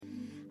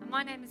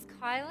My name is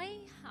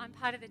Kylie. I'm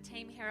part of the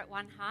team here at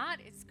One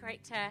Heart. It's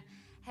great to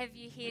have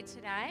you here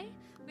today.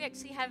 We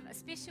actually have a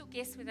special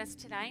guest with us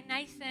today,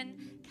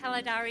 Nathan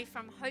Kaladari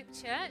from Hope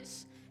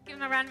Church. Give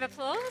him a round of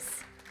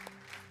applause.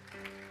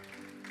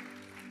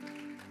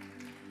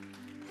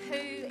 Who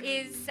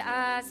is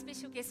a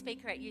special guest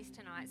speaker at youth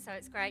tonight, so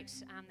it's great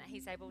that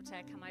he's able to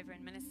come over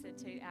and minister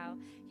to our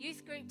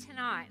youth group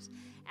tonight.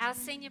 Our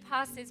senior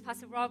pastors,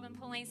 Pastor Rob and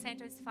Pauline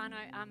Santos Stefano,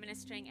 are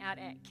ministering out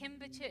at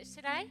Kimber Church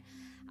today,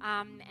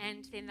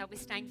 and then they'll be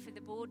staying for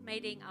the board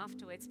meeting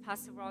afterwards.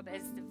 Pastor Rob,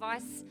 as the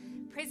vice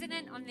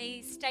president on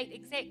the state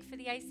exec for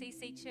the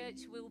ACC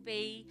Church, will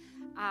be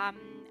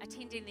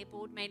attending their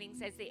board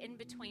meetings as they're in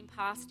between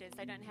pastors.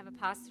 They don't have a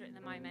pastor at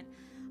the moment.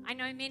 I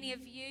know many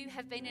of you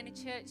have been in a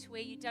church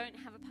where you don't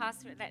have a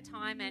pastor at that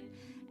time, and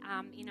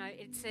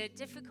it's a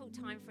difficult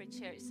time for a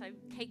church. So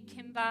keep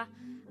Kimber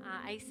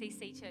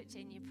ACC Church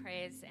in your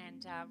prayers,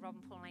 and Rob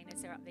and Pauline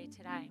as they're up there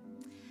today.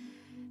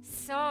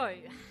 So,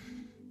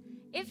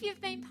 if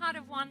you've been part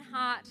of One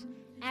Heart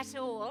at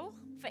all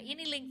for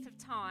any length of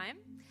time,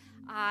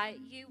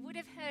 you would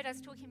have heard us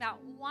talking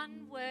about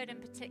one word in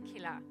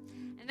particular,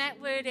 and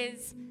that word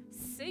is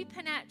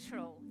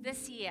supernatural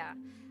this year.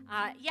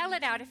 Yell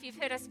it out if you've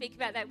heard us speak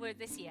about that word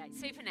this year,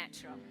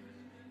 supernatural.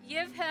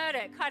 You've heard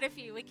it, quite a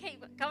few. We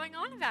keep going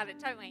on about it,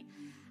 don't we?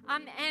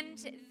 And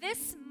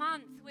this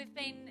month we've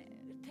been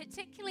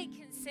particularly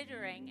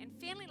considering and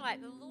feeling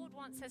like the Lord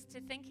wants us to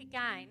think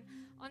again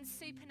on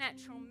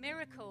supernatural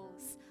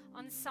miracles,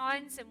 on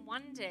signs and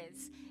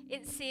wonders.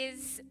 It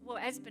says, well,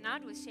 as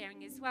Bernard was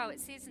sharing as well, it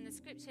says in the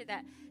scripture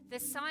that the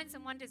signs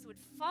and wonders would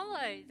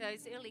follow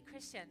those early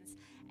Christians.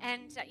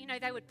 And,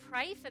 they would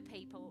pray for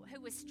people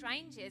who were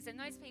strangers, and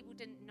those people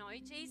didn't know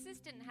Jesus,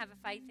 didn't have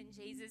a faith in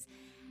Jesus,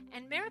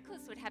 and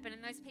miracles would happen,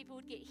 and those people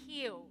would get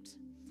healed.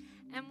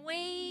 And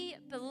we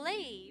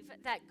believe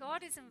that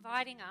God is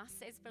inviting us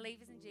as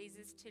believers in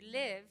Jesus to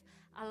live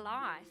a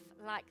life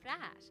like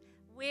that,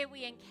 where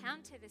we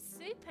encounter the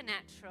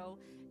supernatural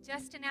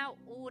just in our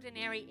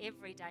ordinary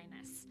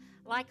everydayness,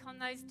 like on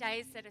those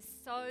days that are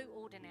so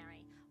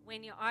ordinary,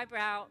 when your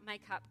eyebrow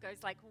makeup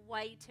goes like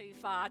way too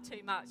far,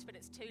 too much, but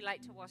it's too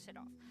late to wash it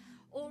off.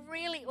 Or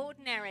really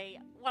ordinary,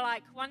 well,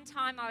 like one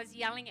time I was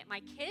yelling at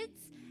my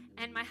kids,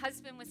 and my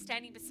husband was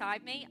standing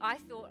beside me, I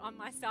thought on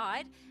my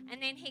side,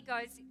 and then he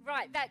goes,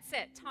 right, that's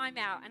it, time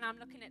out. And I'm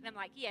looking at them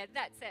like, yeah,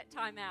 that's it,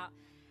 time out.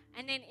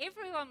 And then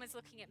everyone was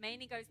looking at me,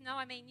 and he goes, no,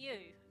 I mean you.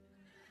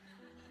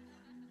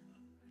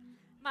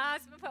 My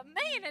husband put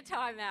me in a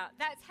timeout.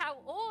 That's how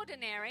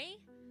ordinary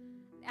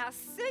our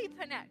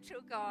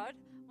supernatural God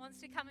wants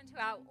to come into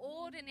our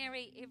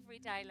ordinary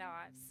everyday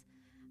lives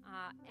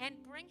and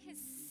bring his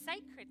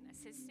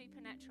sacredness, his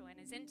supernatural and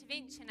his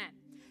intervention in.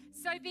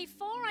 So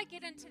before I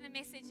get into the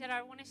message that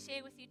I want to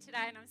share with you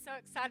today, and I'm so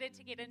excited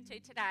to get into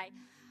today,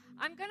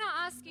 I'm going to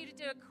ask you to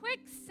do a quick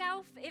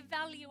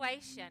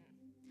self-evaluation.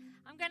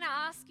 I'm going to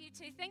ask you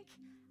to think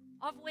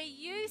of where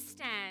you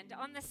stand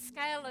on the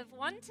scale of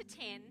 1 to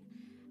 10,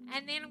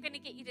 and then I'm going to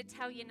get you to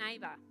tell your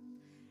neighbour.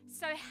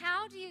 So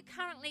how do you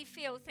currently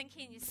feel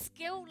thinking your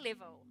skill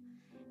level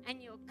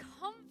and your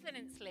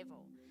confidence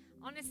level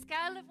on a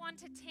scale of 1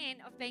 to 10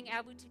 of being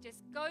able to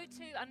just go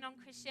to a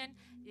non-Christian,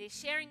 they're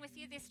sharing with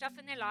you their stuff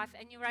in their life,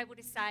 and you're able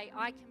to say,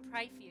 I can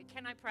pray for you.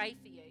 Can I pray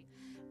for you?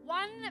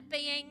 1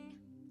 being,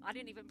 I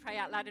didn't even pray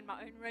out loud in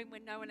my own room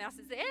when no one else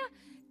is there.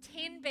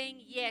 10 being,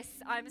 yes,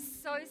 I'm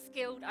so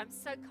skilled, I'm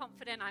so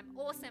confident, I'm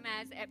awesome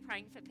at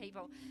praying for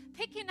people.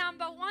 Pick your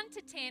number, 1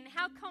 to 10.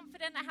 How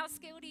confident or how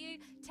skilled are you?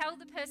 Tell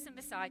the person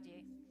beside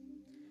you.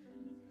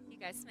 You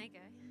go, Smee, go.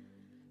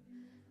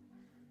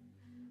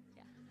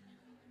 Yeah.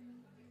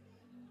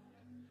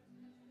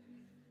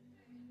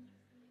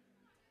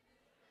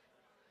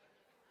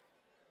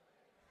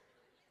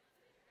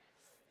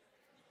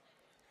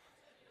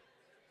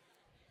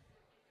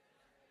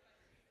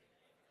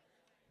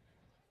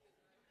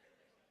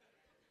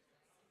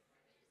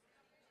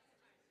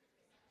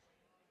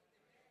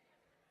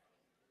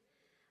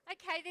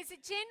 Okay, there's a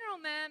general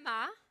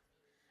murmur,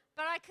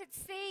 but I could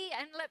see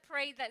and lip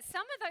read that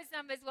some of those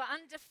numbers were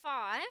under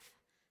 5,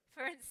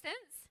 for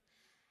instance.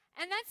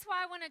 And that's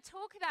why I want to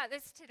talk about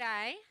this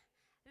today,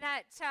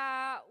 that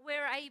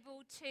we're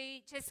able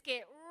to just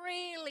get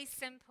really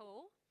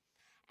simple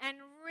and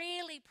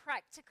really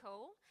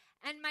practical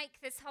and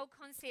make this whole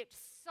concept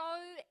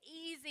so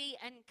easy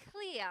and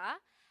clear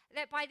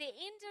that by the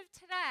end of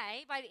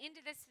today, by the end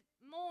of this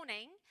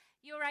morning,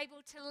 you're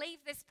able to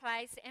leave this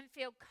place and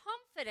feel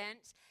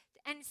confident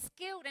and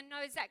skilled and know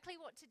exactly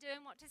what to do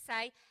and what to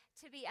say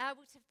to be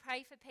able to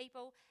pray for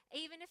people,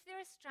 even if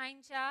they're a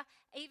stranger,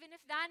 even if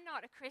they're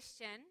not a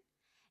Christian.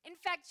 In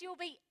fact, you'll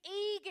be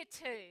eager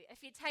to,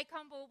 if you take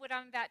on board what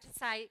I'm about to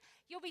say,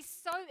 you'll be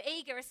so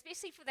eager,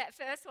 especially for that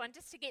first one,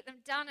 just to get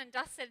them done and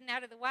dusted and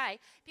out of the way,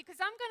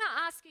 because I'm going to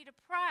ask you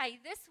to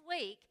pray this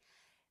week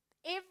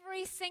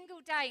every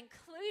single day,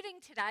 including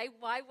today.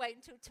 Why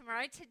wait until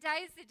tomorrow?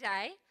 Today's the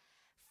day,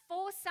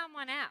 for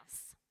someone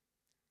else,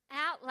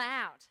 out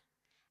loud.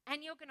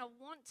 And you're going to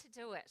want to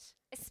do it,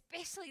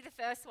 especially the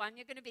first one.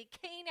 You're going to be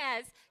keen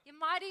as. You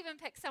might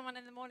even pick someone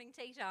in the morning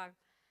tea time.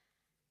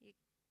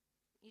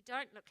 You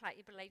don't look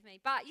like you believe me,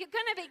 but you're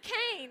going to be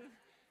keen.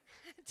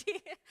 Do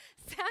you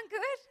sound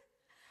good?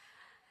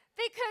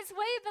 Because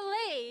we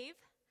believe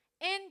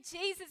in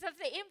Jesus of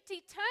the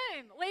empty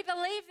tomb. We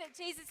believe that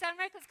Jesus done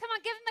miracles. Come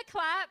on, give him a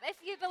clap if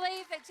you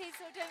believe that Jesus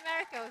will do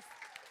miracles.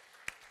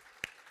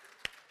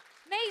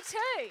 Me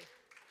too.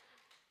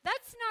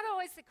 That's not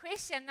always the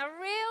question. The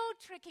real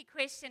tricky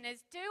question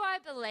is, do I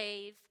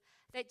believe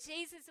that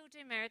Jesus will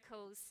do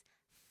miracles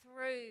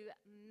through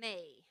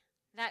me?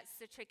 That's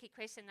the tricky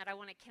question that I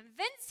want to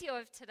convince you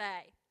of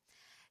today.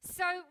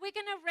 So we're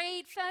going to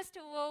read, first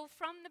of all,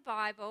 from the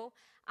Bible,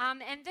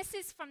 and this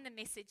is from the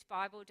Message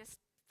Bible, just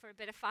for a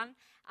bit of fun.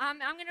 I'm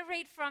going to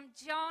read from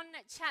John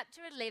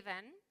chapter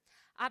 11,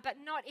 but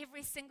not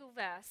every single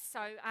verse.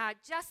 So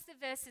just the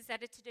verses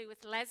that are to do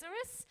with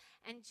Lazarus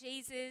and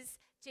Jesus.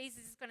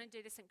 Jesus is going to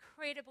do this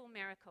incredible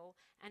miracle,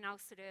 and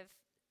I'll sort of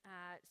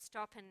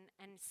stop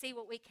and see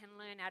what we can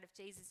learn out of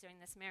Jesus doing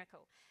this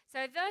miracle.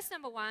 So verse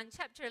number 1,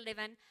 chapter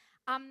 11,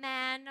 a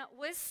man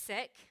was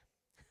sick.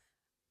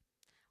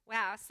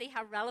 Wow, see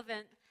how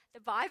relevant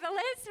the Bible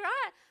is,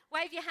 right?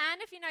 Wave your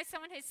hand if you know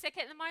someone who's sick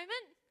at the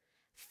moment.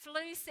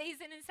 Flu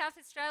season in South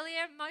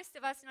Australia, most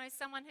of us know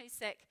someone who's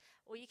sick.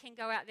 Or you can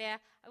go out there.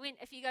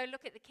 If you go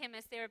look at the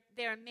chemist, there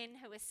are men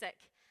who are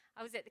sick.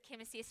 I was at the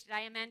chemist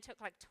yesterday. A man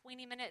took like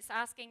 20 minutes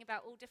asking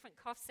about all different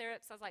cough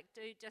syrups. I was like,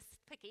 dude, just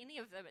pick any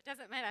of them. It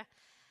doesn't matter.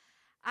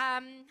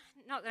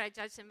 Not that I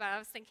judged him, but I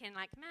was thinking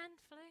like, man,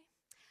 flu.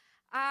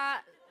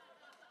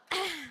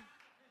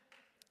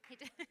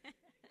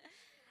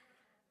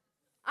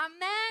 A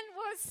man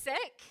was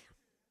sick.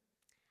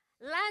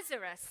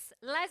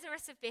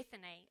 Lazarus of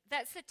Bethany.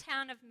 That's the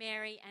town of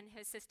Mary and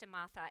her sister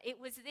Martha. It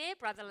was their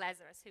brother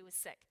Lazarus who was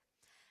sick.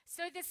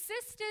 So the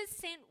sisters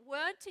sent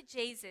word to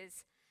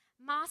Jesus,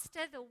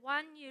 Master, the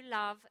one you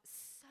love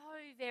so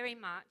very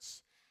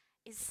much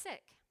is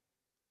sick.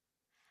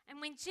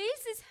 And when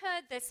Jesus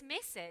heard this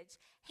message,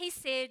 he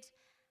said,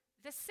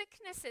 the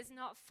sickness is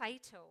not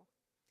fatal,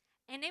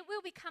 and it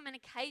will become an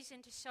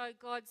occasion to show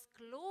God's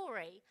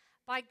glory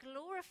by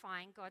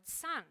glorifying God's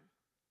Son.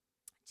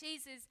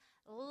 Jesus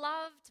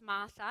loved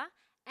Martha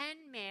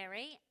and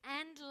Mary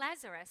and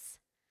Lazarus,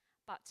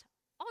 but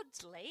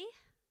oddly,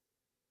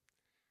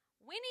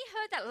 when he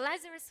heard that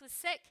Lazarus was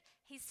sick,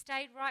 he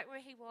stayed right where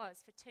he was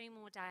for 2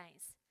 more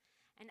days.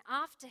 And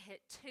after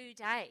 2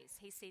 days,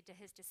 he said to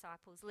his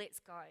disciples, let's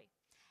go.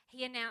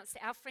 He announced,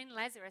 our friend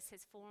Lazarus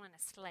has fallen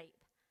asleep.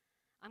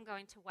 I'm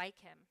going to wake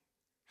him.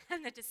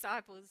 And the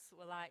disciples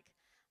were like,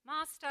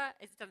 Master,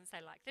 it doesn't say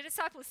like, the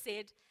disciples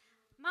said,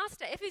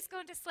 Master, if he's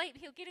gone to sleep,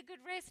 he'll get a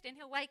good rest and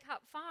he'll wake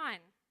up fine.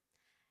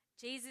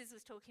 Jesus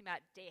was talking about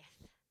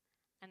death,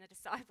 and the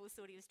disciples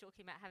thought he was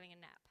talking about having a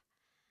nap.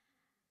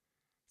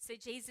 So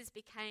Jesus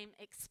became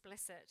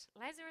explicit.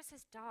 Lazarus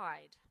has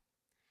died,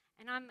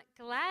 and I'm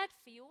glad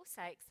for your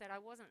sakes that I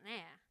wasn't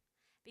there,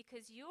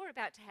 because you're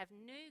about to have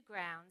new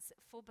grounds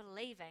for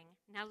believing.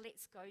 Now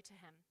let's go to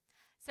him.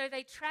 So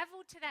they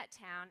traveled to that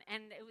town,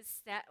 and it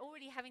was that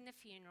already having the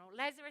funeral.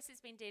 Lazarus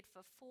has been dead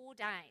for 4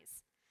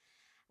 days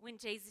when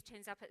Jesus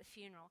turns up at the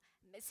funeral.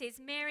 It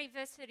says, Mary,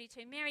 verse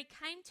 32, Mary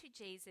came to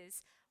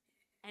Jesus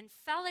and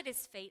fell at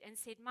his feet and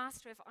said,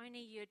 Master, if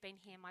only you had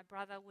been here, my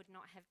brother would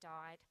not have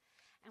died.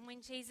 And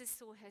when Jesus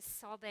saw her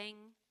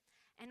sobbing,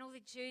 and all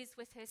the Jews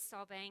with her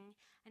sobbing,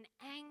 an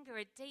anger,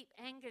 a deep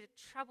anger,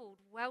 troubled,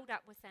 welled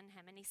up within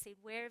him. And he said,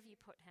 where have you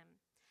put him?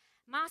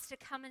 Master,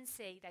 come and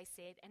see, they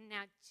said. And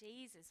now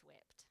Jesus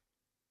wept.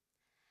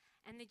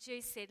 And the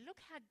Jews said, look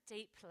how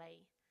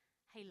deeply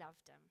he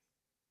loved him.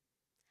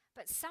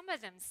 But some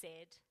of them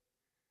said,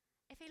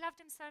 if he loved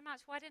him so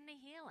much, why didn't he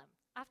heal him?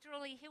 After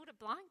all, he healed a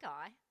blind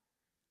guy.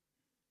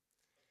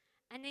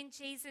 And then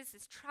Jesus,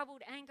 this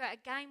troubled anger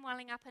again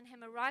welling up in him,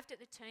 arrived at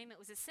the tomb. It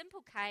was a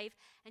simple cave.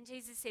 And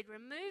Jesus said,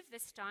 remove the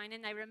stone.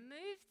 And they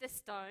removed the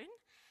stone.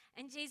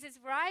 And Jesus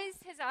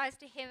raised his eyes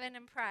to heaven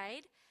and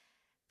prayed,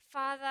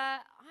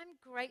 Father, I'm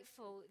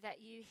grateful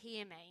that you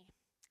hear me.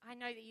 I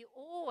know that you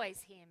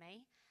always hear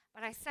me,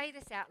 but I say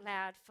this out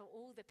loud for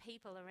all the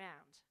people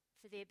around,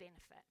 for their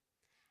benefit.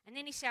 And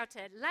then he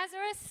shouted,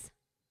 Lazarus,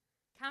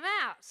 come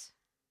out.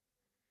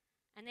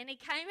 And then he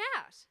came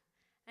out.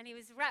 And he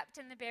was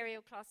wrapped in the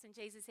burial cloths, and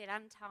Jesus said,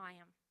 untie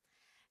him.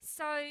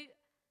 So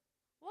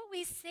what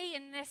we see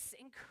in this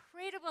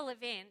incredible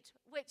event,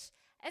 which,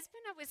 as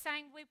Bernard was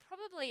saying, we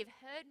probably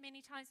have heard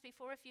many times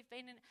before if you've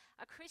been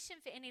a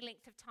Christian for any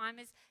length of time,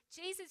 is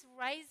Jesus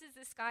raises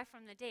this guy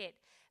from the dead.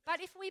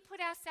 But if we put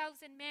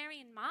ourselves in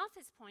Mary and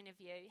Martha's point of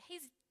view,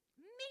 he's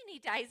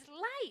many days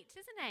late,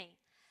 isn't he?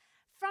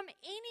 From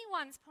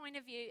anyone's point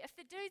of view, if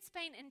the dude's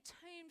been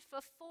entombed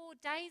for 4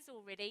 days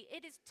already,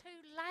 it is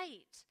too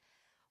late.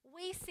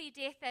 We see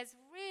death as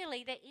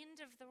really the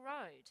end of the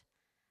road.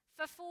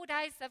 For 4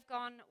 days they've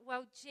gone,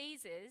 well,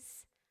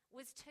 Jesus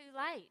was too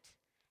late.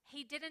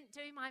 He didn't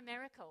do my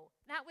miracle.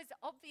 That was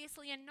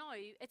obviously a no.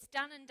 It's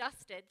done and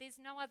dusted. There's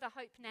no other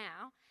hope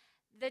now.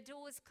 The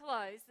door's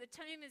closed. The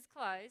tomb is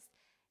closed.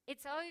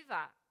 It's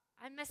over.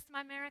 I missed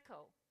my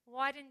miracle.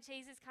 Why didn't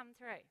Jesus come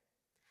through?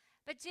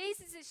 But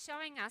Jesus is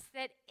showing us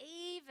that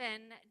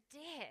even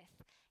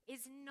death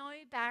is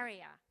no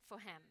barrier for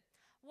him.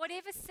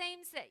 Whatever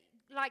seems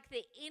like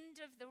the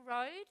end of the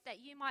road that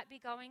you might be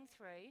going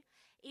through,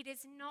 it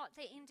is not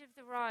the end of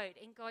the road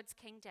in God's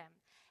kingdom.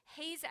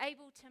 He's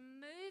able to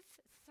move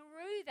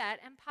through that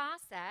and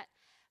past that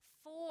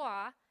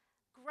for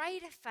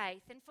greater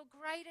faith and for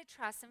greater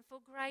trust and for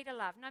greater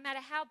love. No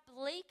matter how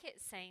bleak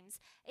it seems,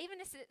 even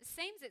if it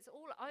seems it's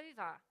all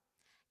over,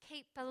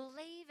 keep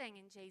believing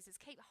in Jesus.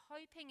 Keep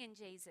hoping in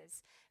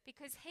Jesus,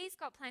 because he's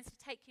got plans to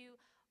take you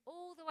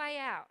all the way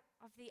out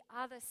of the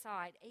other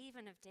side,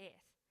 even of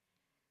death.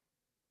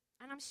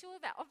 And I'm sure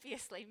that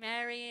obviously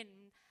Mary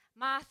and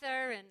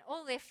Martha and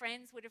all their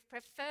friends would have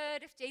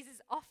preferred if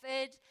Jesus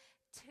offered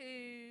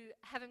to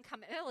have him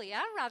come earlier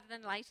rather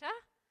than later.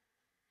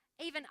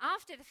 Even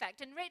after the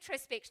fact, in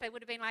retrospect, they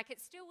would have been like, it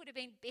still would have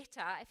been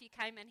better if you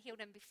came and healed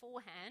him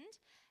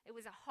beforehand. It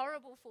was a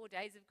horrible 4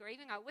 days of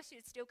grieving. I wish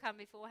you'd still come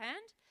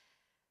beforehand.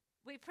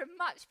 We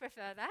much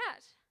prefer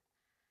that.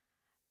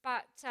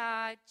 But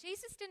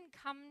Jesus didn't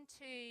come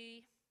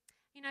to,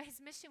 his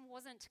mission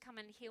wasn't to come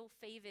and heal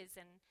fevers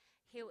and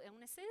heal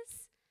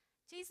illnesses.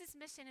 Jesus'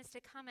 mission is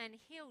to come and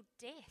heal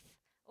death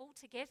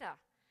altogether,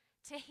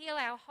 to heal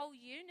our whole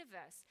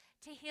universe,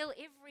 to heal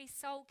every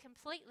soul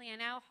completely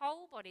and our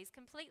whole bodies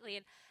completely,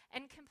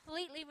 and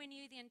completely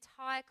renew the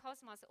entire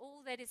cosmos,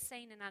 all that is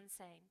seen and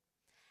unseen.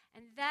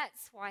 And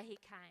that's why he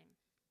came.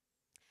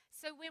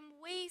 So when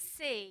we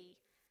see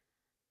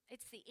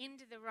it's the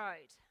end of the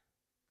road,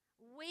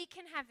 we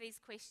can have these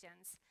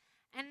questions.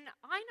 And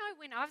I know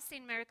when I've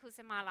seen miracles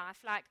in my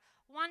life, like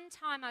one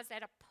time I was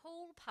at a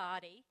pool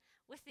party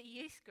with the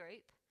youth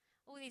group,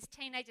 all these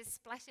teenagers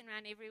splashing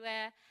around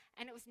everywhere,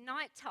 and it was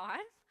night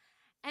time,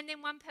 and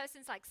then one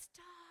person's like,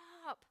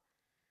 stop,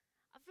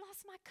 I've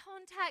lost my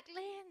contact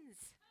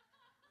lens.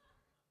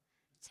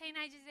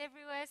 Teenagers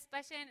everywhere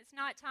splashing, it's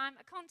night time,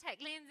 a contact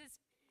lens is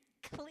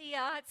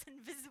clear, it's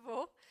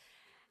invisible,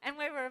 and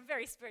we were a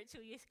very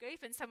spiritual youth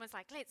group, and someone's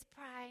like, let's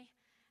pray,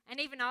 and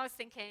even I was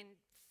thinking,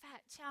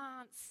 fat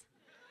chance.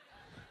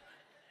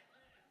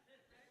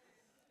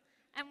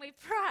 And we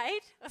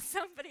prayed, or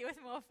somebody with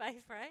more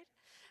faith prayed.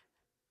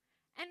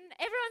 And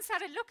everyone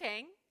started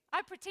looking.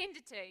 I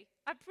pretended to.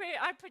 I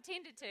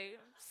pretended to.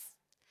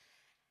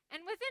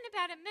 And within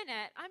about a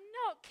minute, I'm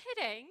not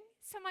kidding,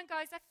 someone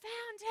goes, I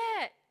found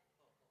it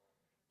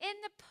in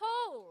the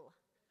pool.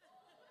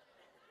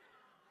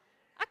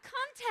 A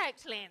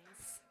contact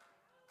lens.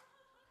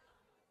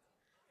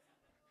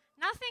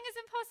 Nothing is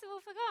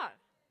impossible for God.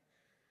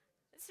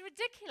 It's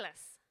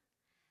ridiculous.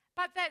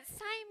 But that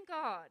same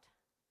God,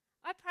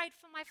 I prayed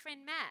for my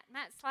friend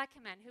Matt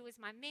Slykerman, who was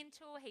my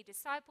mentor. He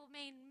discipled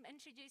me and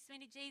introduced me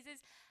to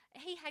Jesus.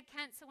 He had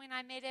cancer when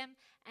I met him,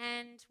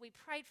 and we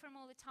prayed for him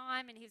all the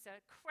time, and he was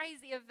a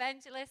crazy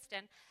evangelist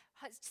and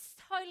was just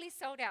totally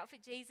sold out for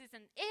Jesus,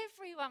 and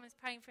everyone was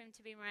praying for him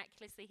to be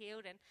miraculously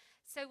healed, and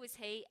so was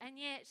he,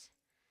 and yet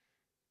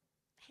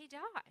he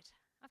died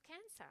of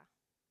cancer.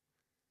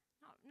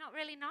 Not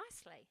really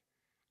nicely.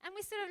 And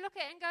we sort of look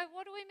at it and go,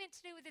 what are we meant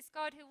to do with this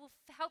God who will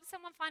help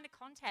someone find a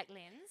contact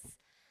lens?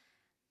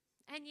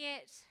 And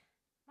yet,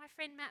 my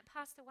friend Matt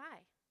passed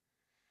away.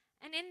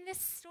 And in this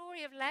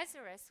story of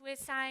Lazarus, we're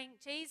saying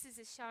Jesus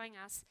is showing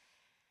us,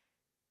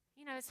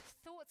 his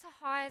thoughts are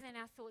higher than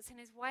our thoughts and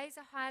his ways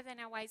are higher than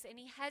our ways, and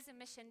he has a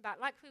mission. But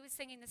like we were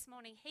singing this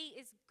morning, he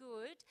is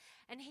good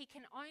and he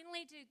can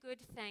only do good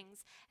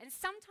things. And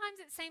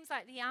sometimes it seems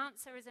like the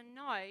answer is a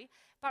no,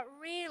 but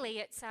really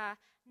it's a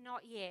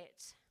not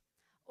yet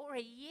or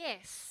a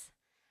yes,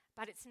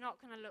 but it's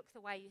not going to look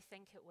the way you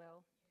think it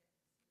will.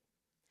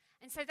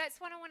 And so that's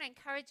what I want to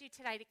encourage you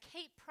today, to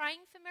keep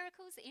praying for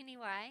miracles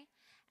anyway,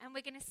 and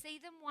we're going to see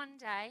them one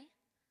day.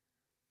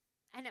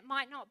 And it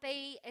might not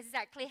be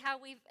exactly how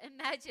we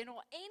imagine or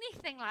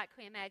anything like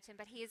we imagine,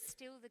 but he is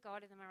still the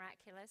God of the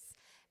miraculous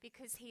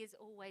because he is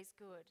always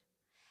good.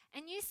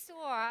 And you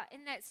saw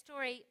in that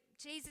story,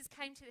 Jesus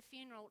came to the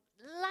funeral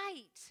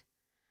late,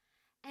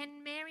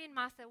 and Mary and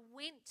Martha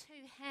went to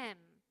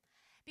him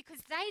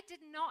because they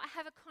did not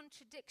have a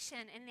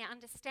contradiction in their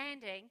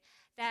understanding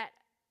that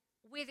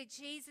whether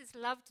Jesus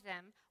loved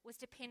them was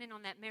dependent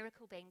on that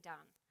miracle being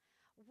done.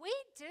 We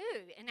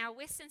do in our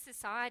Western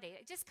society.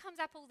 It just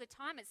comes up all the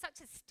time. It's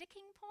such a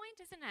sticking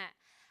point, isn't it?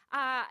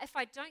 If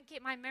I don't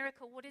get my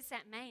miracle, what does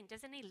that mean?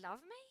 Doesn't he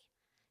love me?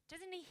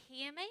 Doesn't he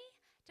hear me?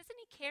 Doesn't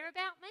he care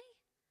about me?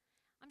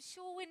 I'm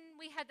sure when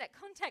we had that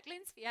contact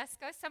lens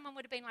fiasco, someone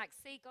would have been like,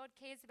 see, God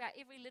cares about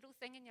every little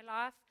thing in your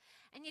life.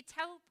 And you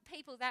tell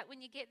people that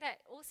when you get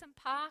that awesome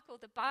park or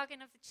the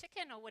bargain of the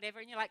chicken or whatever,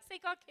 and you're like,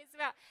 see, God cares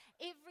about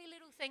every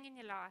little thing in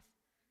your life.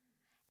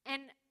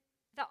 And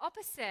the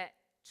opposite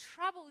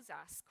troubles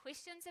us.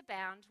 Questions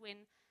abound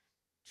when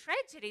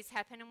tragedies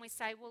happen and we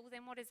say, well,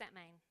 then what does that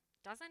mean?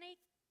 Doesn't he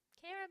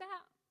care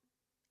about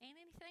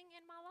anything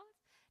in my life?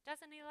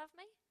 Doesn't he love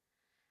me?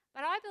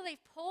 But I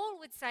believe Paul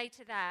would say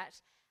to that,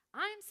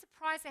 I am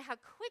surprised at how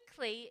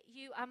quickly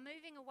you are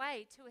moving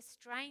away to a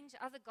strange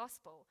other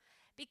gospel,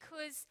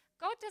 because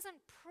God doesn't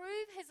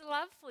prove his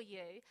love for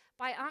you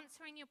by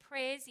answering your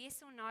prayers,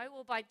 yes or no,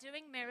 or by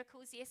doing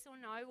miracles, yes or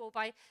no, or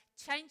by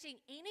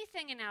changing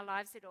anything in our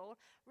lives at all.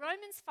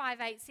 Romans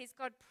 5:8 says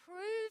God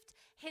proved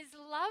his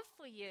love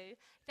for you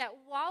that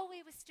while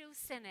we were still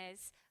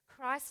sinners,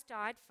 Christ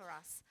died for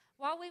us.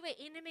 While we were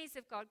enemies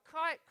of God,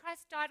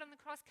 Christ died on the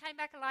cross, came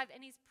back alive,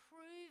 and he's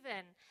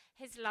proven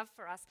his love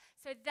for us.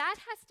 So that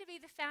has to be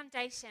the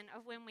foundation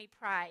of when we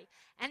pray.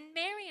 And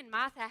Mary and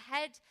Martha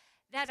had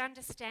that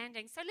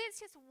understanding. So let's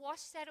just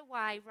wash that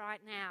away right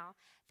now,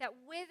 that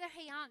whether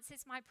he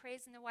answers my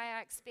prayers in the way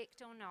I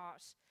expect or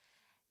not,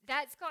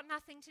 that's got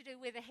nothing to do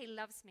whether he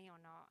loves me or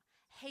not.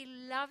 He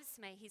loves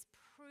me. He's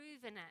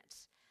proven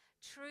it.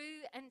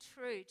 True and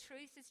true.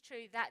 Truth is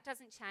true. That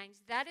doesn't change.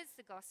 That is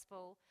the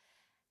gospel,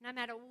 no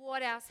matter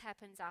what else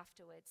happens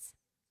afterwards.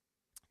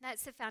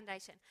 That's the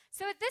foundation.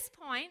 So at this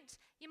point,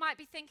 you might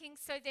be thinking,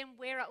 so then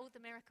where are all the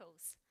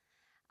miracles?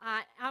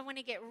 I want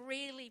to get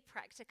really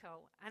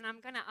practical, and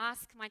I'm going to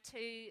ask my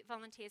two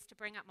volunteers to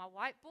bring up my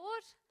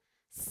whiteboard.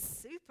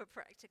 Super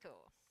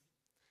practical.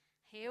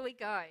 Here we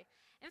go.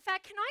 In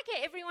fact, can I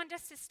get everyone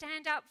just to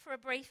stand up for a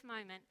brief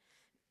moment?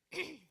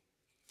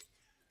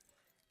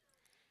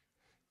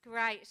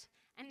 Great.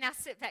 And now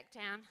sit back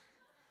down.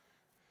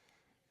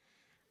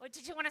 Or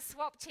did you want to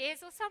swap chairs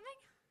or something?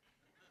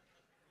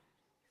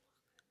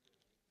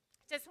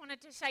 Just wanted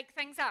to shake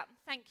things up.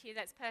 Thank you,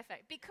 that's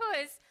perfect.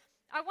 Because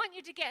I want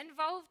you to get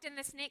involved in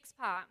this next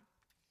part.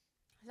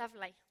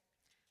 Lovely.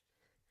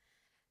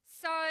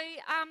 So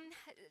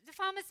the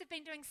farmers have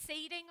been doing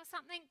seeding or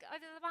something over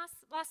the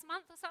last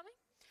month or something.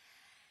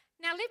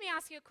 Now let me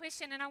ask you a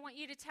question, and I want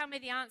you to tell me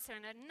the answer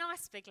in a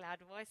nice big loud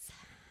voice.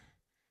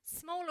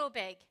 Small or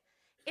big?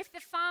 If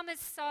the farmers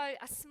sow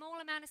a small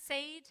amount of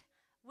seed,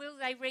 will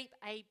they reap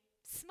a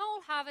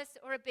small harvest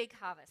or a big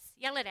harvest?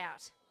 Yell it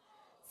out.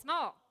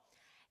 Small.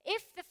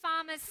 If the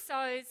farmer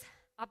sows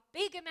a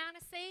big amount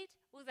of seed,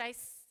 will they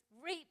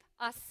reap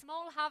a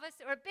small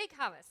harvest or a big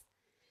harvest?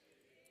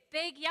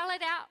 Big. Yell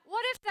it out.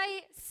 What if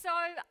they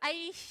sow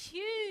a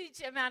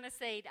huge amount of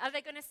seed? Are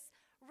they going to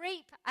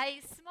reap a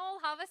small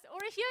harvest or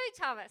a huge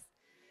harvest?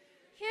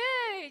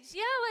 Huge.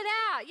 Yell it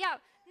out. Yeah,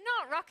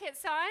 not rocket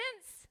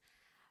science.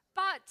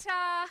 But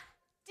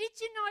did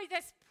you know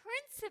this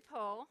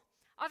principle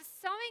of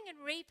sowing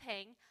and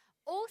reaping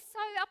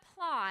also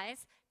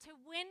applies to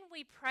when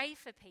we pray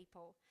for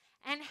people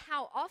and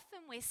how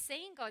often we're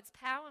seeing God's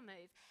power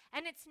move?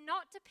 And it's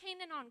not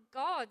dependent on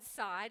God's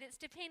side, it's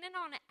dependent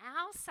on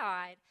our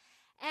side.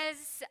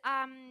 As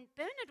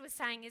Bernard was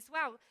saying as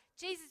well,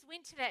 Jesus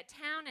went to that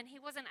town and he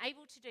wasn't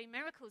able to do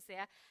miracles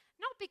there,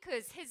 not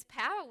because his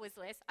power was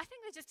less. I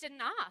think they just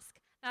didn't ask.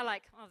 They're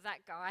like, oh,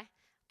 that guy,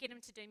 get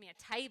him to do me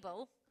a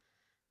table,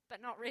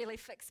 but not really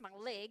fix my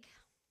leg.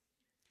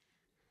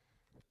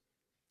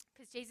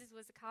 Because Jesus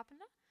was a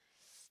carpenter.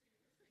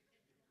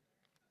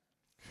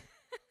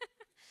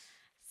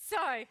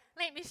 So,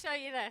 let me show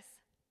you this.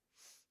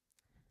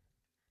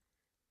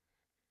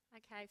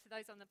 Okay, for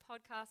those on the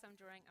podcast, I'm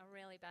drawing a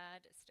really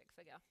bad stick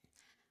figure.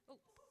 Ooh.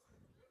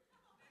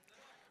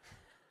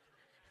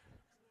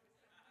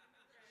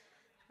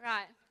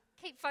 Right,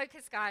 keep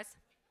focused, guys.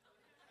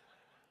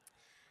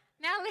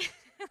 Now,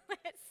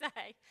 let's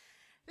say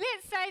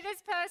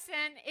this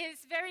person is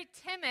very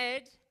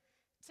timid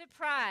to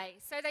pray.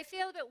 So they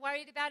feel a bit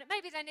worried about it.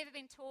 Maybe they've never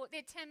been taught.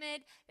 They're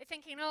timid. They're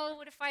thinking, oh,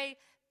 what if I,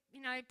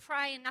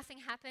 pray and nothing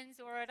happens,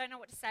 or I don't know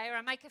what to say, or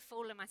I make a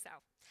fool of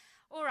myself.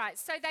 All right,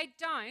 so they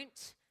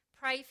don't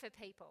pray for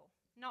people,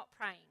 not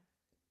praying.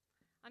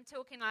 I'm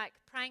talking like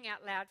praying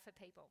out loud for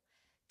people.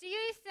 Do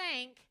you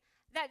think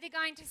that they're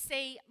going to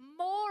see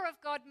more of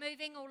God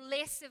moving or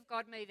less of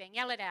God moving?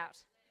 Yell it out.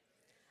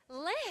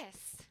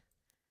 Less.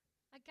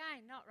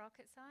 Again, not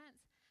rocket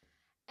science.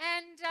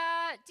 And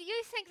do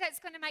you think that's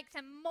going to make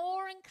them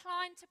more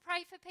inclined to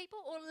pray for people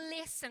or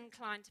less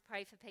inclined to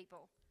pray for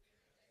people?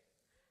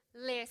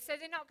 Less. So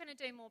they're not going to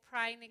do more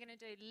praying, they're going to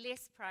do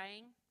less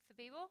praying for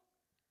people.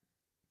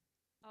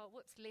 Oh,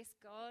 whoops, less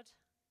God.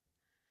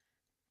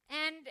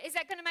 And is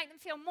that going to make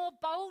them feel more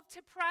bold to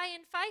pray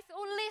in faith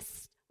or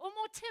less or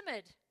more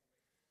timid?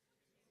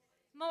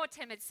 More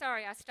timid.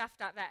 Sorry, I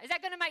stuffed up that. Is that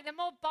going to make them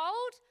more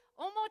bold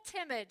or more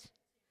timid?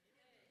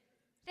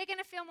 They're going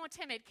to feel more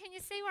timid. Can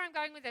you see where I'm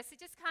going with this? It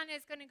just kind of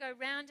is going to go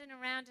round and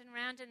around and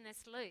around in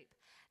this loop.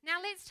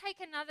 Now let's take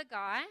another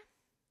guy.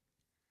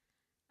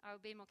 I'll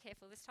be more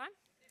careful this time.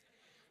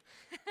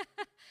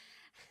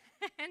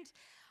 And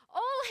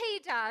all he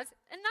does,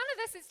 and none of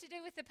this is to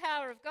do with the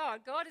power of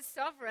God. God is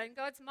sovereign.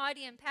 God's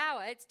mighty in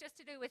power. It's just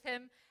to do with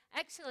him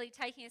actually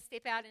taking a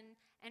step out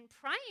and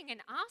praying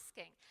and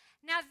asking.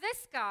 Now,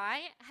 this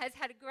guy has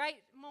had a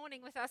great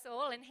morning with us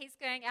all, and he's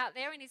going out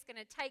there and he's going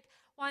to take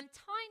one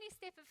tiny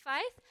step of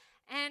faith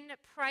and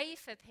pray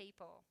for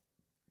people.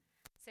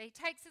 So he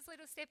takes this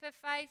little step of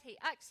faith. He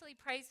actually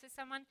prays for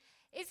someone.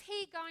 Is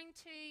he going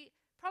to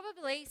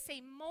probably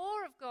see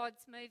more of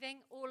God's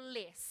moving or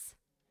less?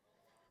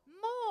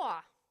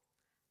 More.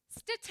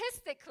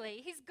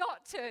 Statistically, he's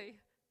got to.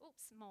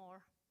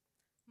 More.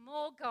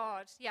 More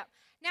God. Yep.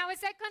 Now, is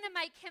that going to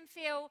make him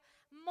feel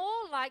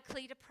more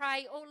likely to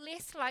pray or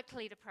less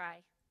likely to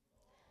pray?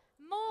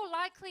 More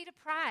likely to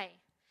pray.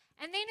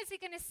 And then is he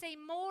going to see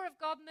more of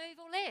God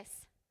move or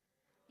less?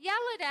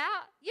 Yell it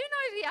out. You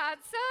know the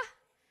answer.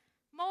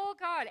 More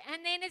God.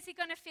 And then is he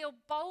going to feel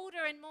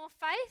bolder and more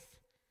faith?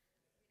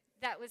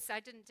 I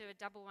didn't do a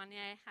double one.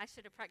 Yeah, I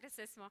should have practiced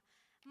this more.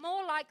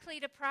 More likely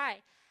to pray.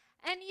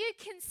 And you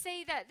can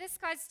see that this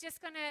guy's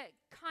just going to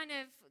kind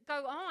of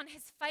go on.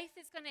 His faith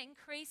is going to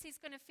increase. He's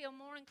going to feel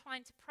more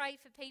inclined to pray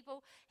for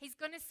people. He's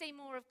going to see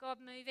more of God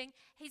moving.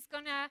 He's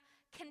going to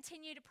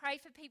continue to pray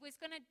for people.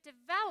 He's going to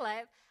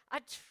develop a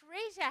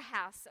treasure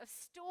house of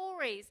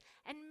stories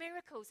and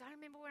miracles. I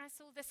remember when I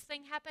saw this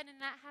thing happen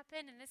and that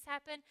happened and this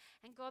happened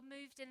and God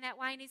moved in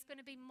that way, and he's going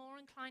to be more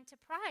inclined to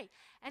pray.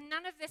 And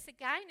none of this,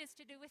 again, is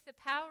to do with the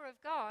power of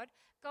God.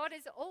 God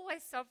is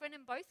always sovereign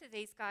in both of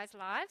these guys'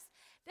 lives.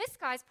 This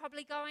guy's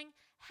probably going,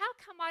 how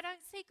come I don't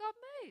see God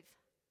move?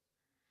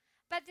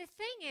 But the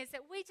thing is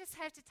that we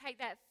just have to take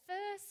that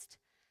first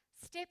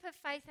step of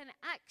faith and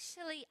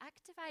actually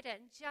activate it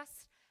and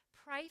just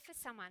pray for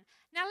someone.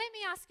 Now, let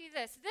me ask you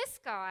this. This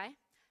guy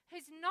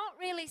who's not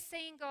really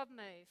seeing God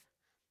move,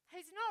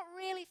 who's not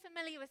really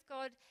familiar with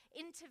God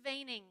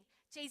intervening,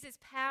 Jesus'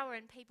 power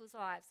in people's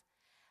lives,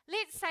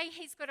 let's say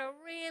he's got a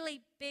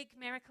really big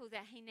miracle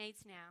that he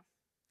needs now.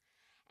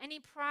 And he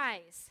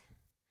prays.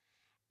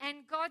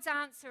 And God's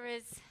answer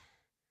is,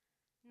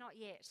 not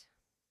yet.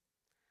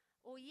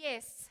 Or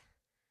yes,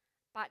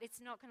 but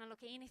it's not going to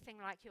look anything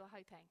like you're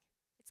hoping.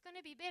 It's going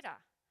to be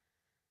better,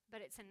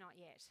 but it's a not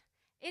yet.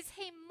 Is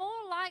he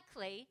more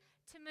likely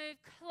to move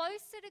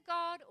closer to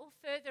God or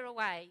further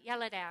away?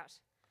 Yell it out.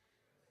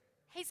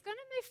 He's going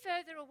to move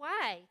further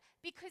away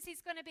because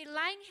he's going to be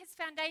laying his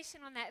foundation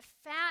on that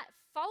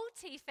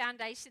faulty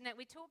foundation that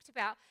we talked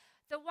about.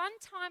 The one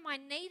time I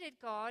needed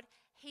God,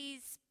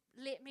 he's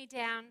let me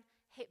down,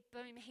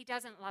 boom, he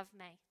doesn't love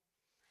me.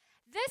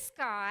 This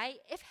guy,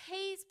 if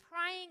he's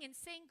praying and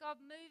seeing God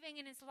moving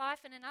in his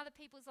life and in other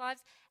people's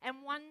lives,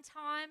 and one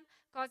time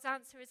God's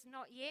answer is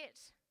not yet,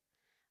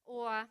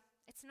 or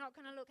it's not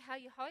going to look how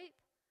you hope,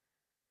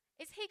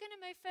 is he going to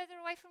move further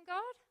away from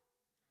God?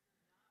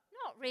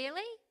 Not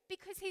really,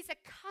 because he's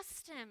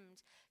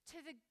accustomed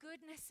to the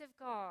goodness of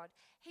God.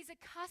 He's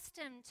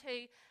accustomed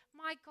to,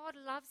 my God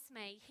loves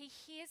me. He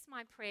hears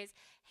my prayers.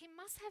 He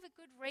must have a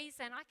good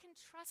reason. I can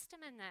trust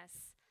him in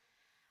this.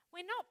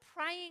 We're not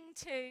praying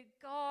to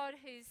God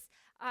who's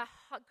a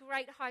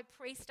great high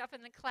priest up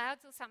in the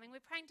clouds or something.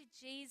 We're praying to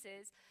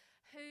Jesus,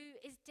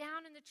 who is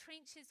down in the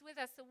trenches with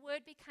us. The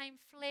Word became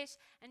flesh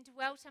and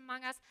dwelt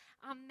among us,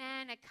 a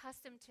man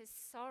accustomed to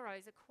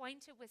sorrows,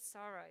 acquainted with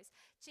sorrows.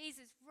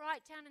 Jesus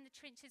right down in the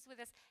trenches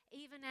with us,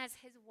 even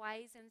as his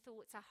ways and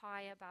thoughts are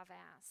high above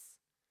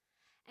ours.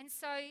 And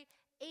so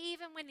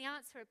even when the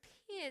answer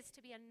appears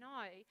to be a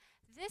no,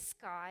 this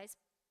guy's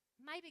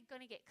maybe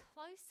going to get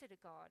closer to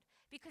God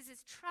because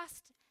his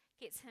trust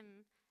gets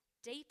him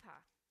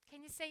deeper.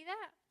 Can you see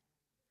that?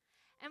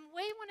 And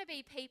we want to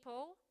be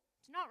people.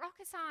 It's not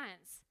rocket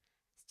science.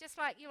 It's just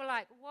like you were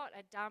like, what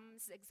a dumb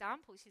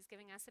example she's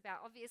giving us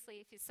about. Obviously,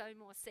 if you sow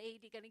more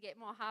seed, you're going to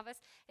get more harvest.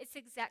 It's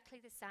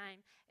exactly the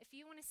same. If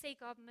you want to see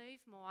God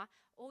move more,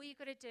 all you've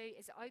got to do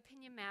is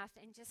open your mouth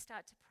and just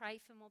start to pray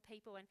for more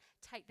people and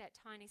take that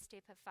tiny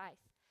step of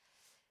faith.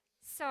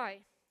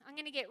 So, I'm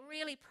going to get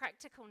really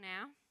practical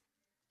now.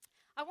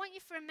 I want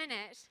you for a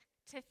minute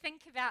to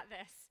think about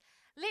this.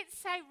 Let's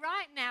say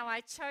right now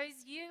I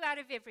chose you out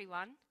of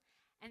everyone,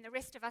 and the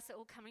rest of us are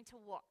all coming to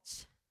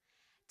watch,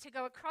 to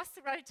go across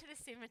the road to the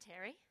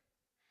cemetery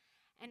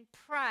and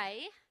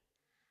pray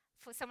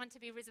for someone to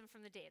be risen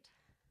from the dead.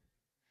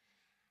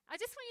 I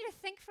just want you to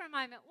think for a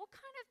moment, what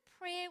kind of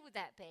prayer would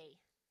that be?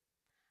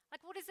 Like,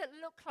 what does it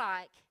look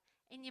like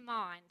in your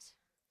mind?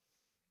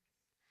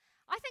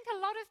 I think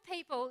a lot of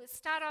people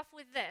start off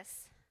with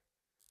this.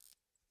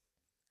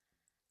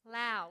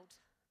 Loud.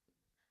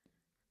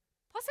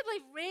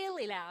 Possibly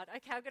really loud.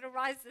 Okay, I'm going to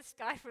rise this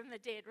guy from the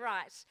dead.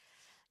 Right.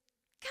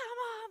 Come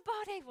on,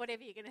 body.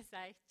 Whatever you're going to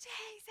say.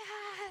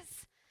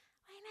 Jesus,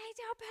 we need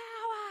your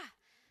power.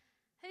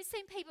 Who's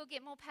seen people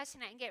get more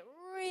passionate and get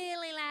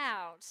really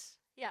loud?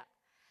 Yeah.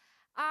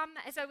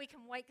 As though we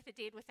can wake the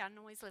dead with our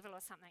noise level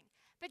or something.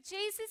 But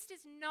Jesus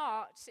does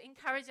not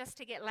encourage us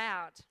to get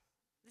loud.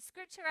 The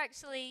scripture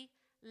actually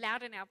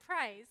louden our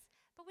praise,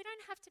 but we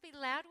don't have to be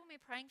loud when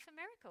we're praying for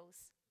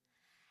miracles.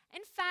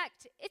 In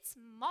fact, it's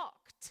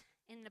mocked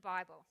in the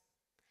Bible.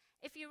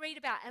 If you read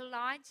about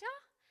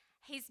Elijah,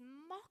 he's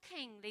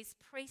mocking these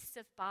priests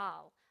of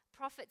Baal,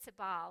 prophets of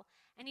Baal,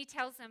 and he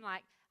tells them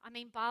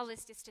Baal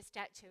is just a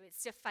statue.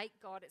 It's a fake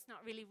God. It's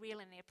not really real,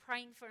 and they're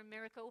praying for a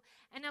miracle.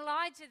 And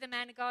Elijah, the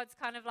man of God's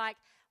kind of like,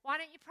 why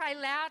don't you pray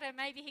louder?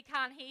 Maybe he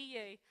can't hear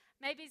you.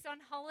 Maybe he's on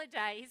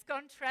holiday. He's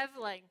gone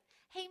traveling.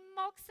 He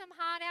mocks them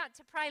hard out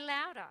to pray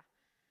louder.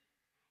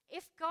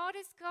 If God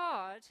is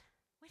God,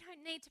 we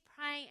don't need to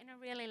pray in a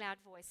really loud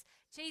voice.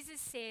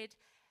 Jesus said,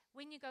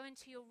 when you go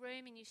into your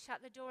room and you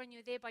shut the door and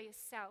you're there by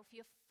yourself,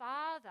 your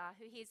Father,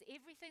 who hears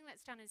everything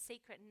that's done in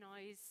secret,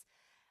 knows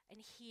and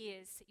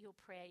hears your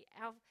prayer.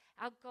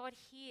 Our God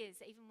hears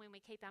even when we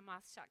keep our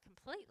mouths shut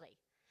completely.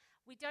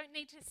 We don't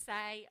need to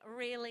say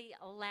really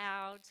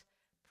loud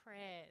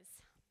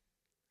prayers.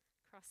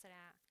 Cross it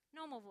out.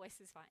 Normal voice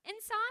is fine.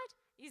 Inside,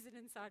 use an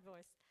inside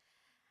voice.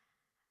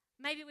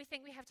 Maybe we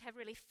think we have to have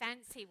really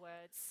fancy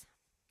words.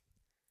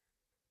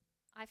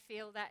 I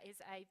feel that is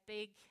a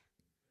big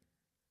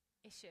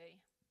issue.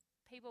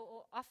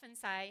 People often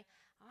say,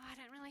 I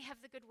don't really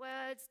have the good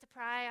words to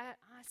pray. I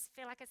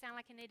feel like I sound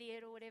like an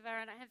idiot or whatever.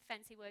 I don't have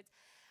fancy words.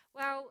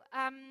 Well,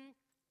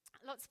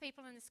 lots of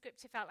people in the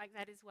scripture felt like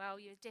that as well.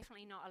 You're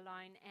definitely not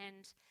alone.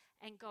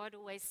 And God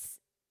always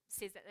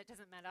says that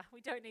doesn't matter.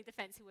 We don't need the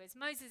fancy words.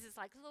 Moses is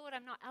like, Lord,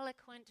 I'm not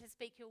eloquent to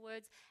speak your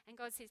words. And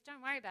God says,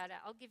 don't worry about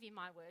it. I'll give you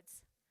my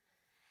words.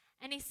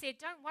 And he said,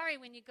 don't worry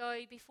when you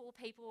go before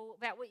people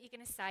about what you're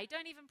going to say.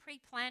 Don't even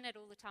pre-plan it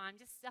all the time.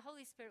 Just the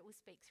Holy Spirit will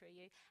speak through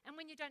you. And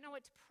when you don't know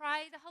what to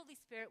pray, the Holy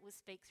Spirit will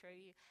speak through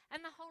you.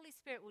 And the Holy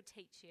Spirit will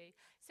teach you.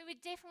 So we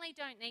definitely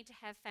don't need to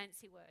have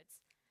fancy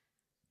words.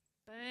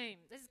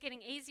 Boom. This is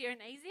getting easier and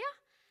easier.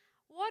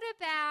 What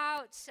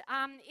about,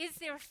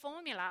 is there a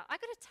formula? I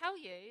got to tell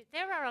you,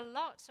 there are a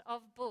lot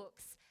of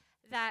books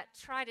that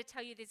try to tell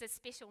you there's a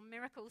special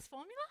miracles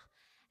formula.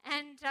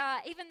 And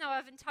even though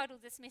I've entitled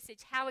this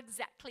message, How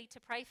Exactly to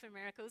Pray for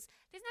Miracles,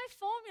 there's no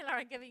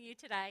formula I'm giving you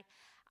today.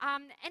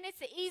 And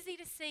it's easy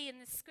to see in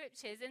the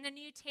scriptures. In the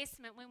New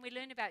Testament, when we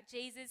learn about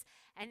Jesus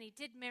and he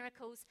did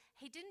miracles,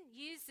 he didn't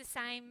use the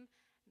same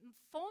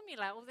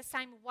formula or the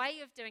same way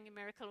of doing a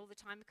miracle all the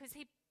time, because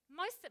he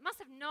must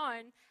have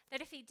known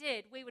that if he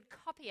did, we would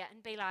copy it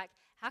and be like,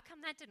 how come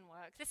that didn't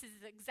work? This is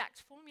the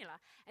exact formula.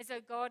 As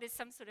though God is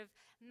some sort of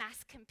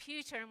mass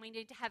computer and we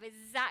need to have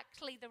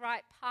exactly the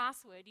right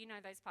password. You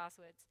know those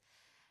passwords.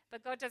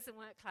 But God doesn't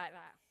work like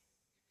that.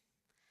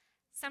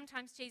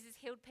 Sometimes Jesus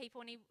healed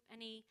people and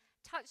he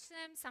touched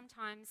them.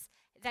 Sometimes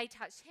they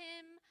touched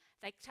him.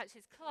 They touched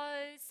his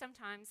clothes.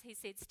 Sometimes he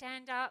said,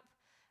 stand up,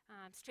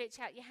 stretch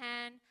out your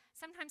hand.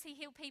 Sometimes he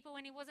healed people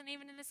when he wasn't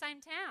even in the same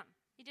town.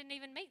 He didn't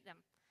even meet them.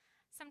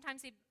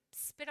 Sometimes he'd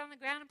spit on the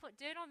ground and put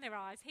dirt on their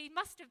eyes. He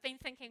must have been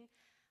thinking,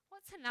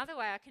 what's another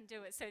way I can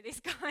do it so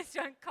these guys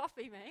don't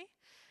copy me?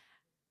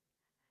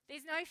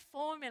 There's no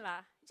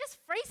formula. Just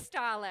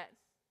freestyle it.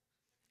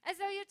 As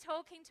though you're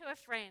talking to a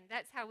friend.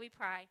 That's how we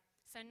pray.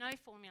 So no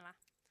formula.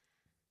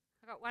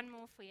 I've got one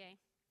more for you.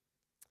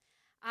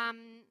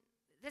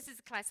 This is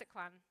a classic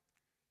one.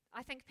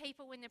 I think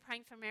people, when they're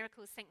praying for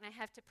miracles, think they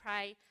have to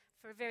pray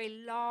for a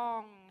very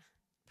long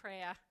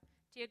prayer.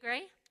 Do you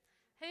agree?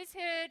 Who's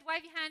heard,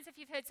 wave your hands if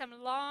you've heard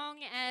some long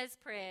as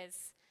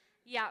prayers.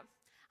 Yeah,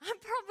 I'm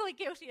probably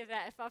guilty of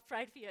that if I've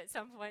prayed for you at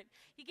some point.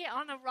 You get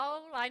on a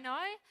roll, I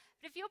know.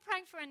 But if you're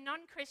praying for a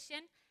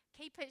non-Christian,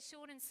 keep it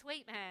short and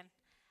sweet, man.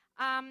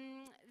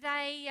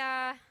 They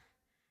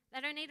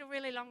don't need a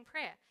really long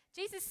prayer.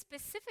 Jesus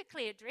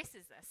specifically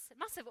addresses this. It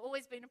must have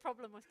always been a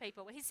problem with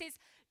people. He says,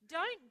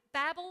 don't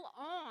babble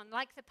on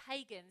like the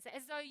pagans,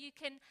 as though you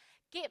can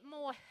get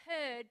more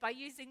heard by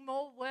using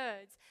more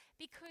words,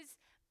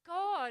 because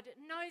God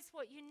knows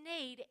what you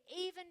need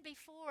even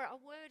before a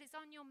word is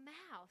on your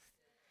mouth,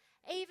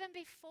 even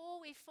before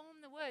we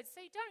form the words.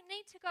 So you don't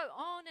need to go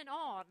on and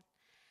on.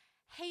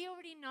 He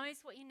already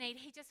knows what you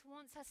need. He just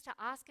wants us to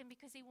ask him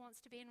because he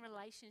wants to be in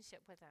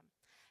relationship with him.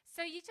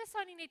 So you just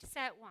only need to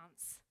say it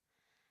once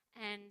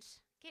and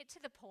get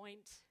to the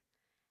point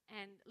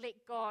and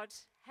let God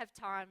have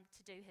time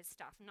to do his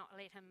stuff, not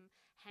let him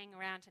hang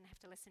around and have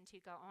to listen to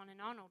you go on and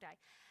on all day.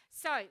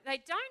 So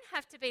they don't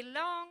have to be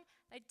long,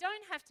 they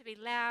don't have to be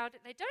loud,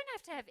 they don't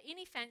have to have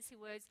any fancy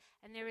words,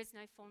 and there is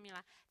no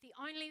formula. The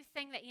only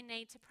thing that you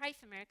need to pray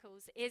for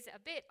miracles is a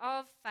bit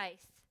of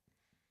faith.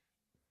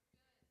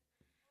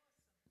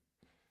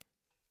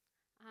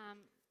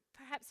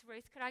 Perhaps,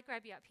 Ruth, could I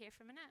grab you up here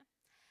for a minute?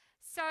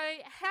 So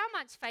how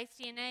much faith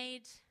do you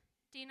need?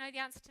 Do you know the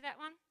answer to that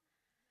one?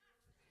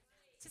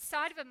 It's the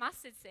size of a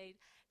mustard seed.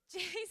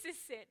 Jesus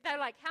said,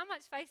 they're like, how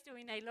much faith do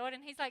we need, Lord?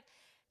 And he's like,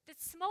 the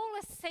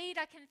smallest seed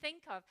I can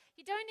think of.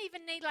 You don't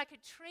even need like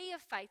a tree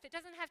of faith. It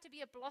doesn't have to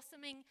be a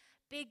blossoming,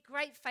 big,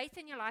 great faith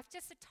in your life.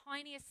 Just the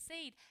tiniest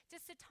seed,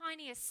 just the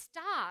tiniest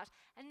start,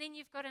 and then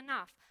you've got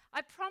enough.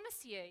 I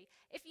promise you,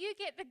 if you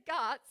get the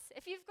guts,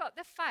 if you've got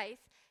the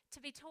faith to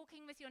be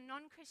talking with your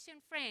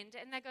non-Christian friend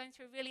and they're going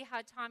through a really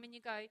hard time and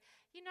you go,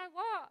 you know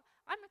what,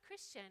 I'm a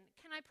Christian,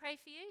 can I pray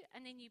for you?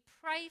 And then you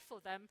pray for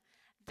them,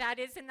 that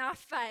is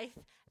enough faith.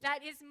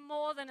 That is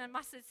more than a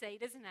mustard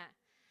seed, isn't it?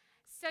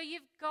 So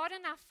you've got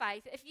enough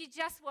faith. If you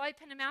just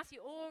open your mouth,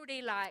 you're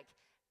already like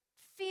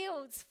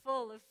fields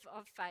full of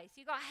faith.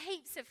 You've got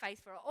heaps of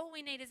faith for it. All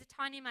we need is a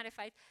tiny amount of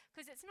faith,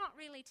 because it's not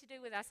really to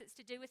do with us, it's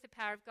to do with the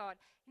power of God.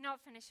 You're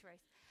not finished, Ruth.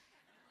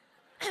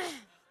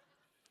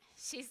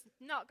 She's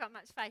not got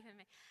much faith in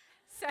me.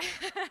 So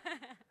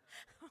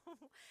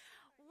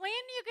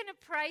when you're going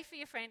to pray for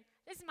your friend,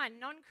 this is my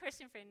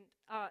non-Christian friend,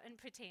 and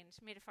pretend,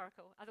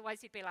 metaphorical.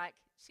 Otherwise you'd be like,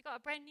 she got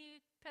a brand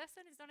new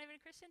person who's not even a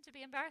Christian to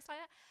be embarrassed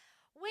like that.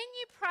 When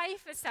you pray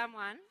for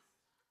someone,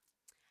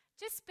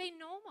 just be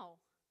normal.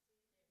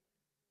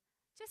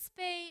 Just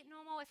be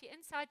normal. If you're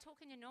inside,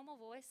 talk in your normal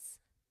voice.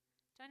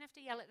 Don't have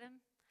to yell at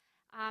them.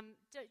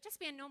 Just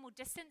be a normal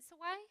distance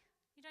away.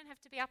 You don't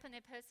have to be up in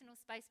their personal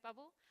space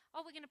bubble.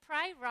 Oh, we're going to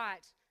pray?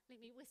 Right. Let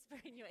me whisper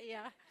in your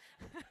ear.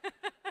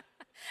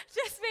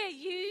 Just be a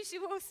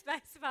usual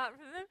space apart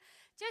from them.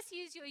 Just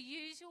use your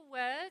usual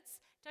words.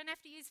 Don't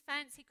have to use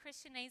fancy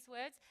Christianese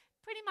words.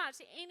 Pretty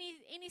much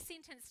any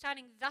sentence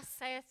starting, "Thus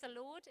saith the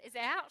Lord," is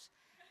out.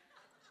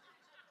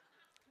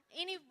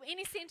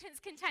 Any sentence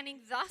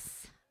containing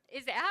 "thus"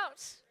 is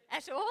out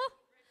at all.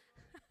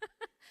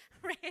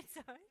 Red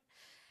zone.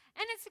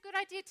 And it's a good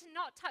idea to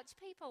not touch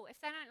people if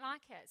they don't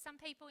like it. Some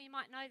people, you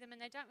might know them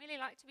and they don't really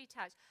like to be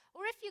touched.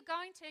 Or if you're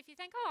going to, if you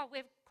think, "Oh,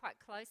 we're quite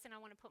close and I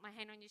want to put my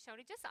hand on your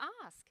shoulder," just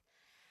ask.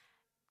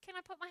 "Can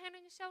I put my hand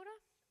on your shoulder?"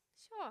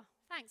 "Sure,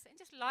 thanks." And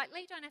just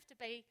lightly, don't have to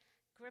be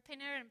gripping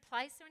her in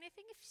place or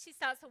anything. If she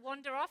starts to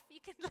wander off, you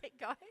can let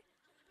go.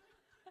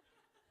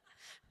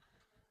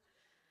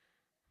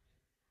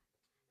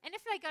 And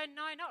if they go,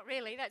 "No, not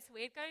really, that's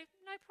weird," go,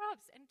 "No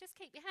probs," and just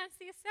keep your hands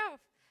to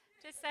yourself.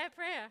 Just say a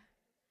prayer.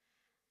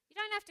 You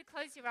don't have to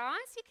close your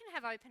eyes. You can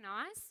have open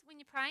eyes when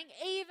you're praying,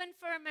 even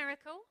for a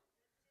miracle.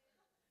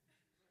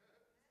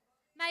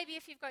 Maybe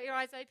if you've got your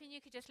eyes open, you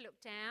could just look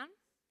down.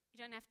 You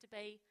don't have to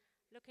be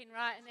looking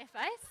right in their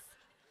face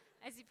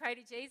as you pray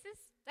to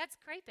Jesus. That's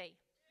creepy.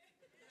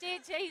 "Dear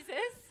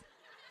Jesus."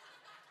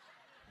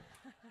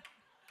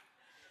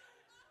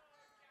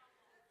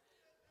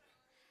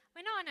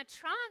 We're not in a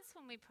trance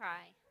when we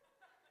pray.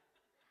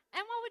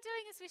 And what we're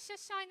doing is we're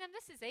just showing them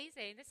this is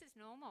easy, this is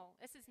normal,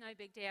 this is no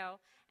big deal,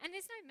 and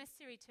there's no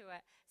mystery to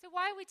it. So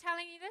why are we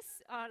telling you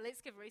this? Oh,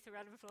 let's give Ruth a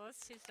round of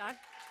applause. She's done.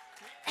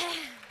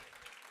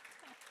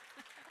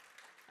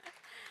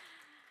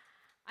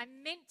 I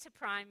meant to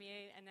prime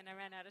you, and then I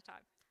ran out of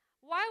time.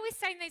 Why are we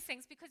saying these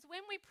things? Because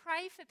when we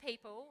pray for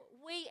people,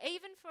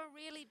 even for a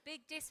really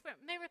big,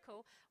 desperate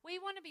miracle, we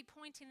want to be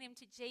pointing them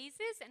to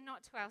Jesus and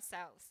not to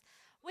ourselves.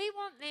 We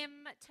want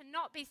them to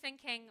not be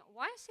thinking,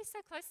 "Why is she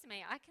so close to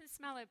me? I can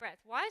smell her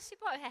breath. Why has she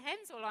put her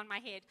hands all on my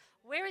head?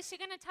 Where is she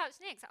going to touch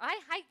next?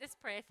 I hate this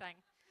prayer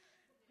thing."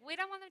 We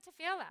don't want them to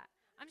feel that.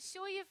 I'm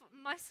sure you've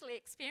mostly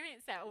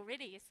experienced that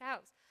already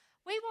yourselves.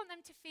 We want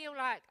them to feel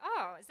like,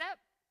 "Oh, is that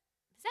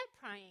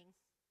praying?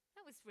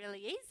 That was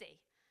really easy.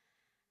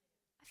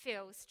 I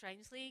feel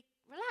strangely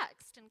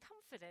relaxed and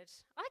comforted.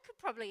 I could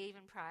probably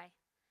even pray.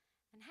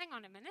 And hang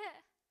on a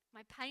minute,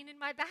 my pain in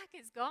my back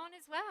is gone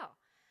as well."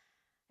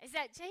 Is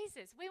that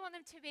Jesus? We want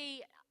them to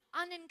be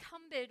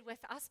unencumbered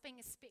with us being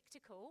a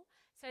spectacle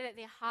so that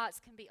their hearts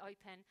can be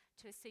open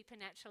to a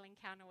supernatural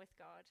encounter with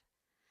God.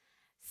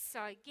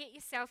 So get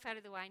yourself out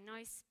of the way,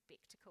 no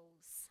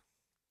spectacles.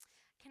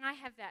 Can I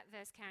have that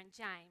verse, Karen?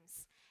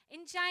 James.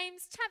 In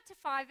James chapter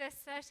 5, verse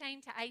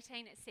 13 to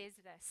 18, it says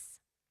this: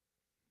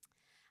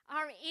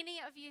 "Are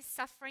any of you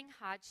suffering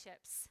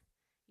hardships?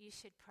 You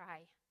should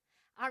pray.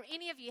 Are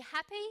any of you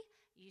happy?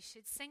 You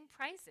should sing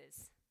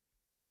praises.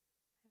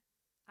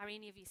 Are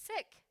any of you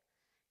sick?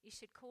 You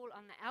should call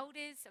on the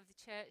elders of the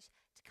church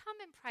to come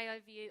and pray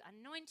over you,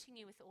 anointing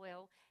you with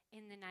oil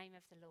in the name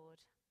of the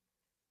Lord."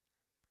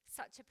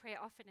 Such a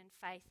prayer offered in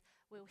faith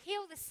will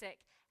heal the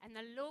sick, and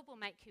the Lord will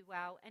make you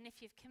well. And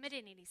if you've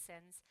committed any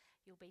sins,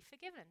 you'll be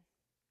forgiven.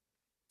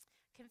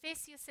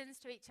 Confess your sins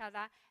to each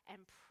other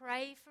and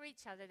pray for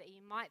each other that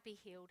you might be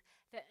healed.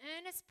 The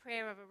earnest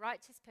prayer of a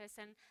righteous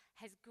person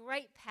has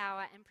great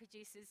power and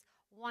produces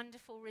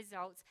wonderful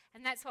results.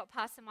 And that's what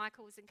Pastor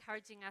Michael was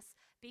encouraging us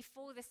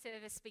before the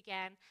service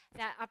began,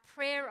 that a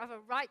prayer of a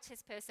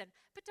righteous person.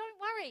 But don't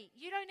worry,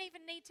 you don't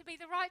even need to be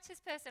the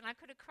righteous person. I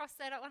could have crossed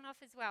that one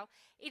off as well.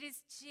 It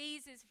is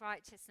Jesus'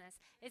 righteousness.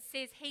 It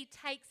says he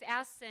takes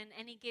our sin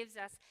and he gives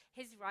us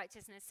his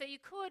righteousness. So you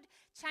could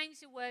change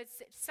the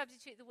words,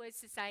 substitute the words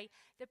to say,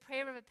 the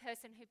prayer of a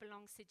person who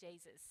belongs to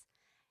Jesus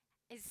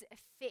is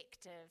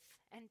effective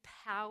and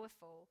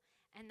powerful.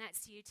 And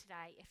that's you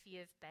today if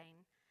you've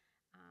been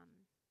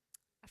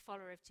a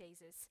follower of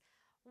Jesus.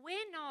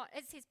 We're not,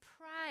 it says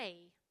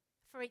pray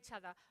for each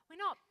other. We're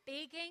not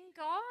begging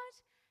God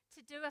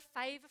to do a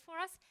favor for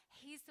us.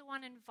 He's the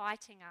one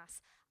inviting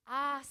us.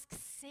 Ask,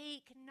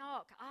 seek,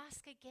 knock,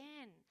 ask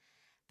again.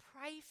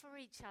 Pray for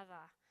each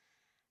other.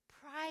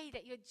 Pray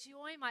that your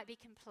joy might be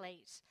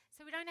complete.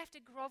 So we don't have to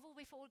grovel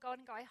before God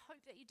and go, "I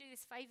hope that you do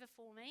this favor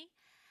for me."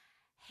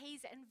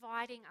 He's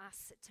inviting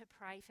us to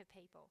pray for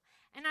people.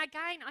 And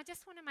again, I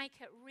just want to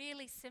make it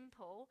really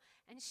simple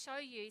and show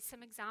you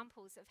some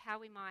examples of how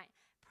we might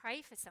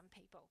pray for some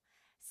people.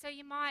 So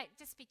you might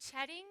just be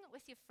chatting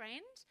with your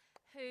friend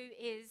who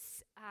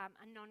is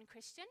a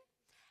non-Christian,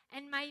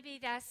 and maybe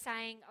they're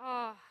saying,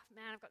 "Oh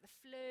man, I've got the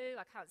flu,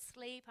 I can't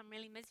sleep, I'm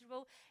really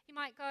miserable." You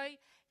might go,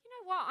 "You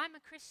know what, I'm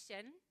a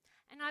Christian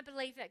and I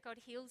believe that God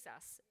heals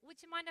us.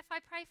 Would you mind if I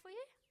pray for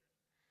you?"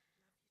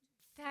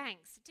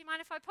 "Thanks. Do you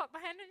mind if I pop my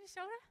hand on your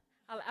shoulder?"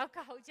 I'll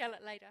alcohol gel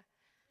it later.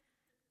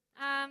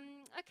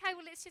 Okay,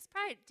 well, let's just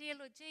pray. Dear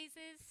Lord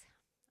Jesus.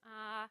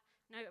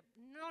 No,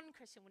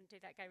 non-Christian wouldn't do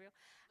that, Gabriel.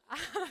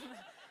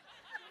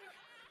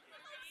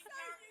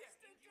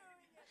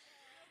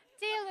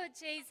 Dear Lord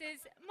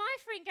Jesus, my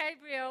friend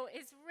Gabrielle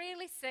is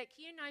really sick.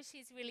 You know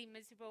she's really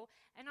miserable.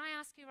 And I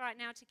ask you right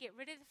now to get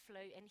rid of the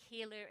flu and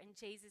heal her in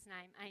Jesus'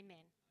 name.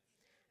 Amen.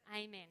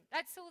 Amen.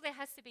 That's all there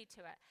has to be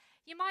to it.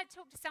 You might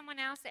talk to someone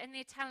else and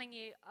they're telling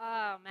you,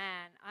 oh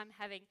man,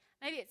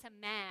 maybe it's a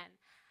man,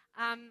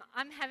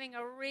 I'm having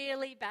a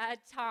really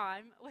bad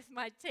time with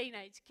my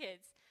teenage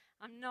kids.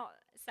 I'm not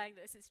saying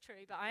that this is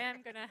true, but I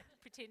am going to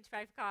pretend to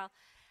pray for Kyle.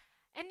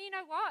 And you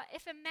know what?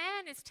 If a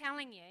man is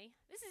telling you,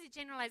 this is a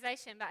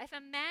generalization, but if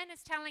a man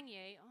is telling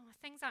you, oh,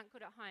 things aren't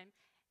good at home,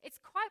 it's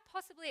quite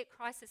possibly a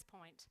crisis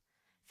point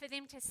for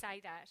them to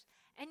say that.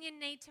 And you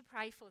need to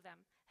pray for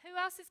them. Who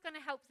else is going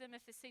to help them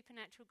if the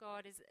supernatural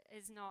God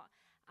is not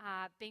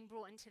being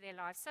brought into their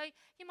life? So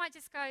you might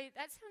just go,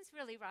 that sounds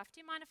really rough. Do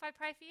you mind if I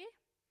pray for you?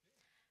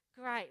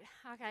 Great.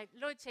 Okay,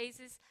 Lord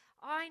Jesus,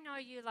 I know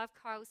you love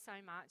Kyle so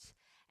much.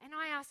 And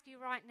I ask you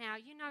right now,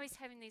 you know he's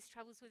having these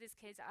troubles with his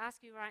kids. I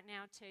ask you right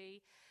now to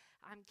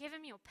give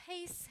him your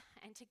peace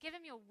and to give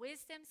him your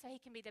wisdom so he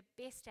can be the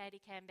best dad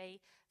he can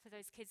be for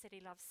those kids that he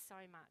loves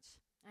so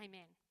much.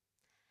 Amen.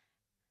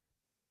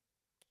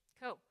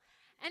 Cool.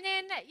 And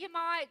then you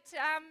might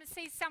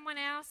see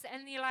someone else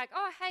and you're like,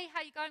 oh, hey,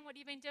 how you going? What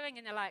have you been doing?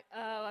 And they're like,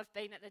 oh, I've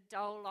been at the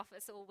Dole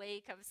office all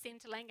week. I've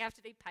sent a link, I have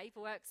to do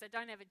paperwork, so I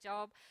don't have a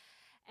job.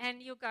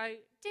 And you'll go,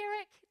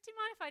 Derek, do you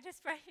mind if I just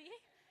pray for you?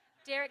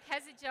 Derek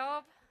has a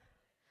job.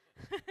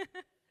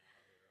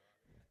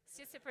 It's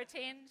just a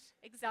pretend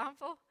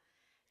example.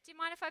 Do you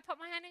mind if I put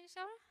my hand on your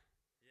shoulder?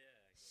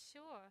 Yeah.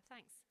 Sure,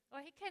 thanks.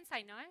 Well, he can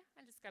say no.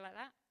 I'll just go like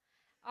that.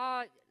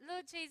 Oh,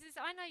 Lord Jesus,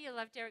 I know you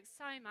love Derek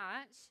so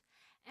much,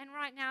 and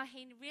right now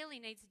he really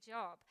needs a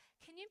job.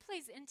 Can you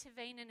please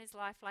intervene in his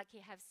life like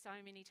you have so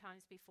many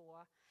times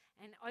before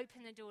and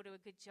open the door to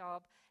a good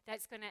job that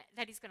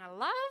he's going to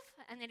love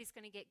and that he's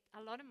going to get a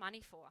lot of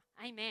money for?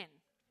 Amen.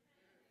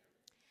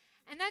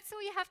 And that's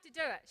all you have to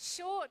do it.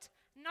 Short,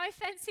 no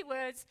fancy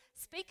words.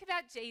 Speak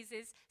about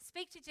Jesus.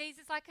 Speak to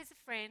Jesus like as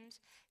a friend.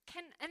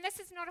 And this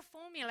is not a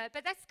formula,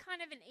 but that's kind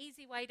of an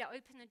easy way to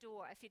open the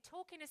door. If you're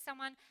talking to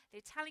someone,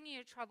 they're telling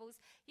you your troubles,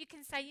 you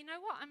can say, you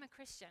know what, I'm a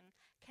Christian.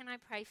 Can I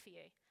pray for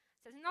you?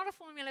 So it's not a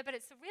formula, but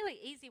it's a really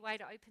easy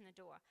way to open the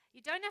door.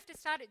 You don't have to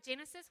start at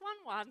Genesis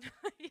 1:1.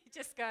 You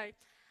just go,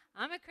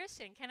 I'm a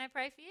Christian. Can I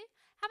pray for you?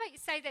 How about you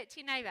say that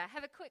to your neighbor?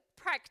 Have a quick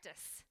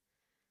practice.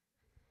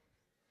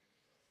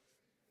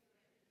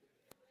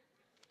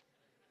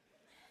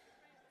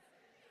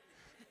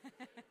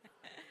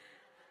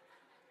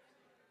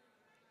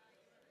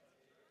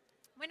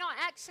 We're not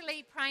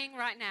actually praying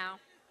right now.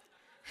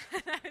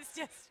 That was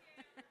just...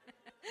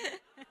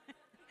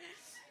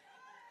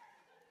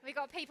 We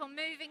got people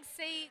moving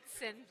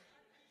seats and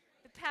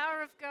the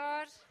power of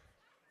God.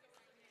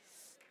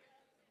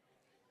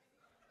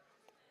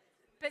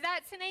 But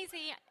that's an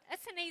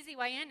easy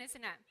way in,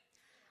 isn't it?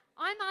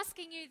 I'm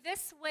asking you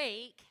this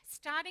week,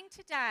 start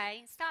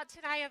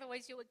today,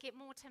 otherwise you'll get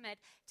more timid,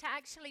 to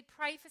actually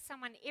pray for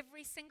someone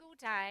every single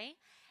day.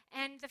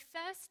 And the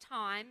first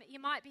time,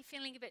 you might be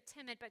feeling a bit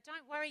timid, but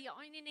don't worry, you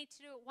only need to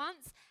do it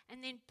once,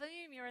 and then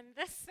boom, you're in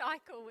this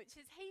cycle, which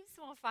is heaps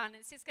more fun.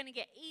 It's just going to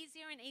get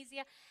easier and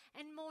easier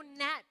and more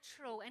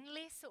natural and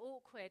less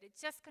awkward. It's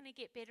just going to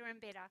get better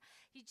and better.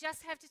 You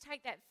just have to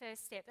take that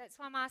first step. That's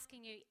why I'm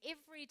asking you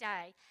every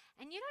day.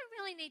 And you don't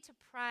really need to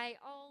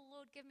pray, oh,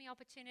 Lord, give me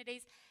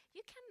opportunities.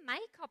 You can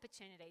make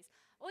opportunities.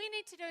 All you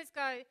need to do is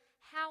go,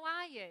 how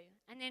are you?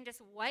 And then just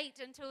wait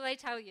until they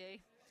tell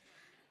you.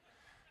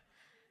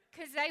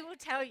 Because they will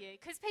tell you.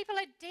 Because people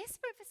are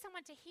desperate for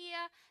someone to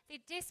hear.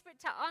 They're desperate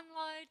to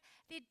unload.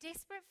 They're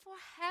desperate for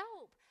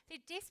help.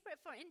 They're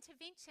desperate for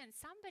intervention.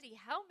 Somebody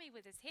help me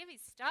with this heavy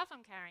stuff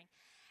I'm carrying.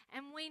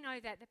 And we know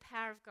that the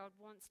power of God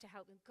wants to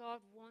help them. God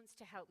wants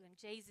to help them.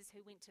 Jesus,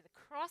 who went to the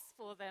cross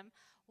for them,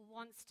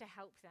 wants to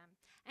help them.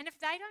 And if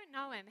they don't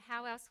know him,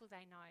 how else will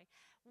they know?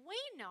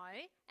 We know,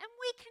 and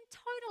we can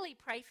totally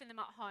pray for them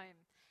at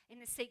home in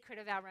the secret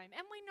of our room.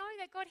 And we know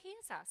that God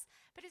hears us.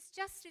 But it's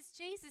just as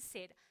Jesus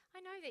said, I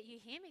know that you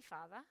hear me,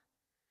 Father,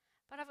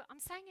 but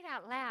I'm saying it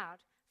out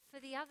loud for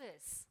the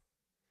others.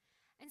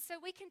 And so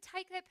we can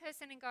take that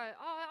person and go,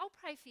 oh, I'll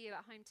pray for you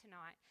at home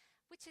tonight,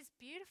 which is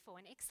beautiful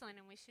and excellent,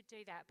 and we should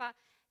do that. But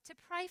to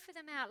pray for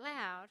them out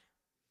loud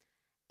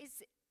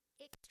is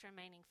extra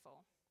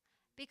meaningful,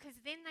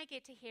 because then they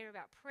get to hear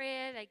about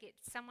prayer, they get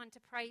someone to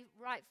pray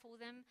right for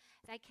them,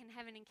 they can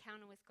have an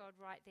encounter with God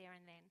right there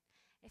and then.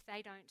 If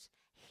they don't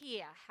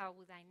hear, how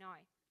will they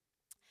know?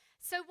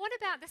 So what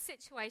about the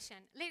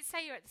situation? Let's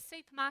say you're at the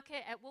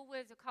supermarket at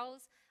Woolworths or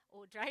Coles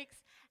or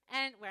Drake's,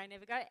 and where I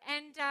never go,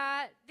 and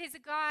there's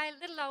a guy,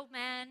 little old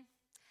man,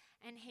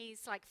 and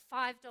he's like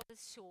 $5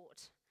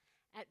 short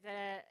at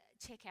the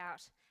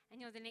checkout,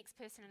 and you're the next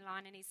person in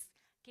line, and he's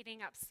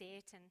getting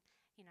upset, and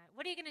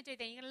what are you going to do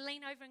then? You're going to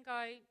lean over and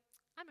go,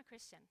 I'm a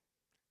Christian.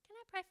 Can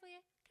I pray for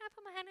you? Can I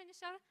put my hand on your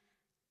shoulder?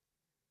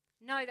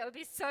 No, that would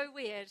be so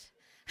weird.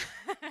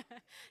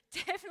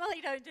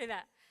 Definitely don't do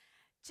that.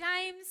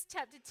 James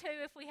chapter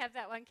 2, if we have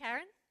that one,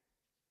 Karen.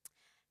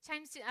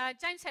 James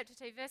chapter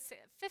 2, verse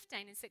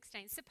 15 and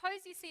 16.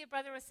 Suppose you see a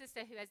brother or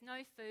sister who has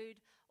no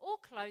food or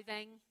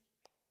clothing,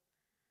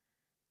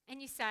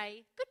 and you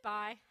say,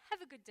 goodbye,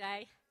 have a good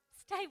day,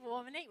 stay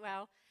warm and eat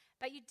well,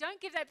 but you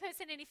don't give that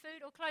person any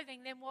food or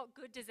clothing, then what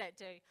good does that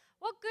do?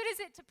 What good is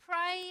it to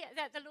pray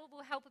that the Lord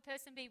will help a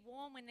person be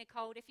warm when they're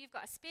cold if you've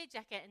got a spare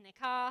jacket in their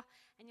car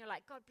and you're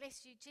like, God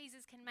bless you,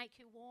 Jesus can make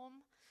you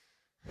warm?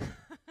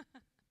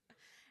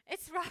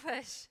 It's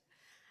rubbish.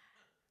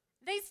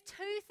 These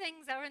two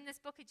things are in this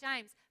book of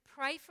James.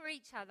 Pray for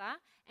each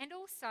other, and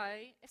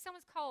also, if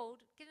someone's cold,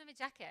 give them a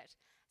jacket.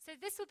 So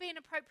this will be an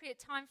appropriate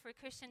time for a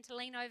Christian to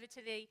lean over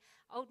to the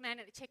old man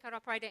at the checkout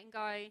operator and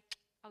go,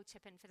 I'll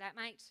chip in for that,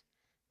 mate.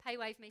 Pay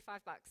wave me $5.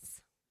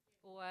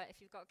 Or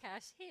if you've got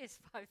cash, here's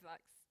 $5.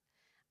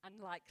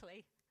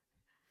 Unlikely.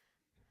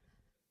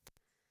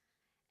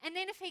 And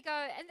then if he go,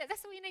 and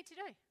that's all you need to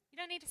do. You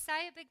don't need to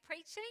say a big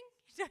preaching.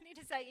 You don't need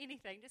to say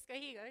anything. Just go,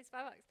 here you go, it's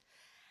 $5.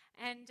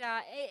 And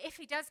if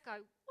he does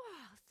go,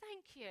 wow,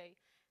 thank you.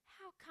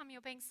 How come you're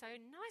being so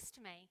nice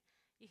to me?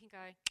 You can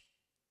go,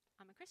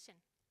 I'm a Christian.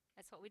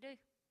 That's what we do.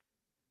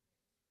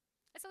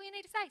 That's all you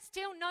need to say.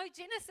 Still no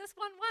Genesis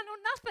 1:1 or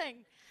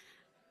nothing.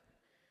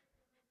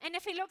 And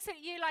if he looks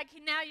at you like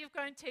now you've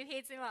grown two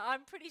heads and like,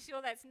 I'm pretty sure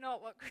that's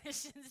not what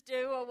Christians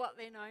do or what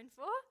they're known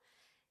for,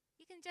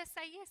 you can just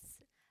say, yes,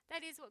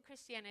 that is what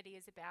Christianity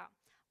is about.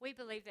 We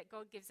believe that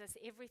God gives us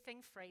everything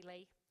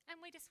freely,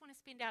 and we just want to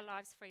spend our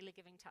lives freely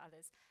giving to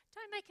others.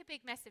 Don't make a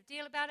big, massive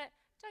deal about it.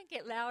 Don't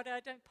get louder.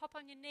 Don't pop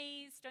on your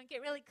knees. Don't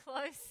get really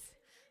close.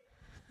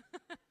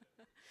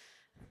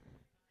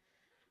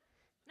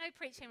 No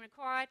preaching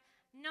required.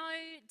 No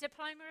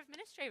diploma of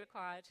ministry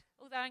required,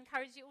 although I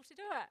encourage you all to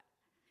do it.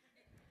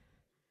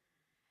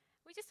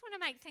 We just want to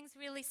make things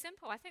really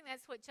simple. I think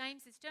that's what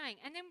James is doing.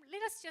 And then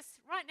let us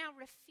just right now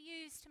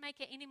refuse to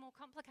make it any more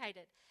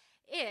complicated.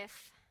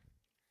 If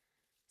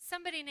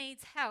somebody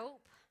needs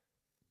help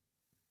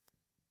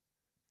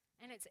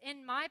and it's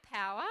in my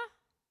power,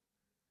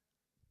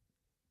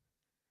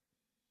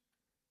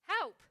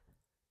 help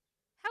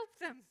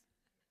them.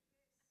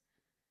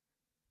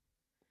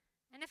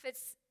 And if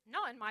it's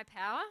not in my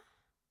power,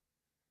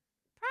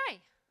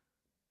 pray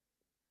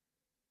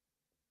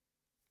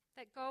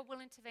that God will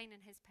intervene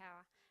in his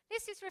power.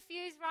 Let's just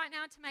refuse right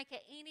now to make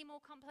it any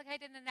more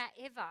complicated than that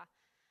ever.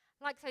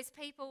 Like those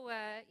people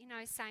were,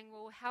 saying,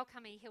 well, how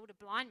come he healed a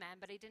blind man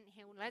but he didn't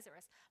heal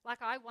Lazarus?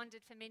 Like I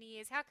wondered for many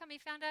years, how come he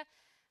found a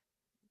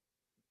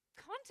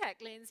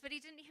contact lens but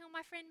he didn't heal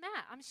my friend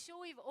Matt? I'm sure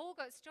we've all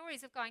got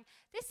stories of going,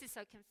 this is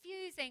so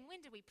confusing.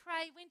 When do we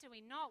pray? When do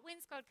we not?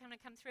 When's God going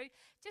to come through?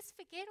 Just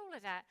forget all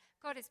of that.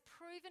 God has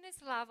proven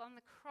his love on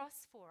the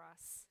cross for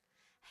us.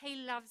 He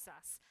loves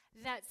us.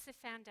 That's the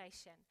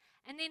foundation.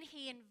 And then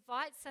he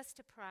invites us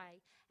to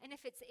pray. And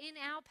if it's in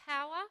our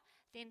power,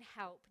 then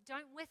help.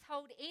 Don't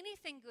withhold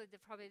anything good, the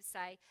Proverbs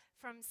say,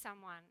 from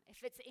someone if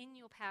it's in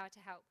your power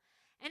to help.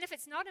 And if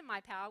it's not in my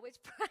power,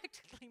 which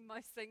practically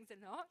most things are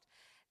not,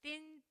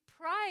 then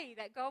pray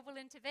that God will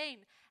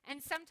intervene. And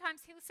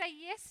sometimes he'll say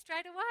yes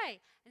straight away.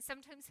 And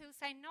sometimes he'll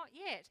say not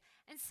yet.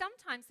 And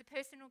sometimes the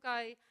person will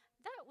go,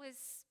 that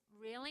was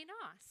really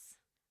nice.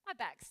 My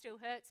back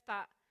still hurts,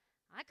 but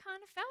I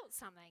kind of felt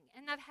something,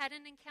 and they've had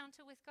an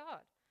encounter with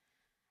God.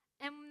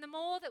 And the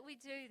more that we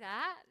do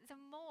that, the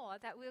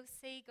more that we'll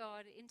see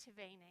God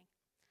intervening.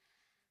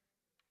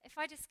 If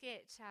I just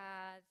get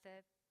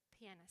the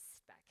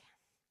pianist back.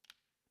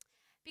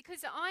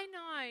 Because I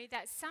know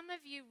that some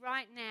of you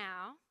right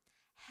now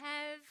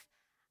have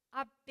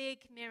a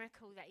big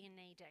miracle that you're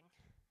needing.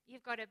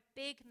 You've got a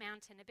big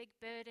mountain, a big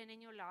burden in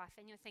your life,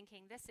 and you're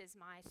thinking, this is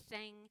my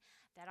thing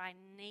that I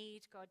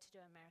need God to do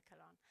a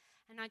miracle on.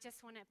 And I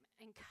just want to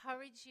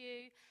encourage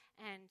you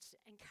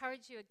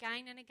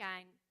again and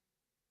again.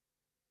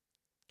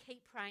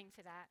 Keep praying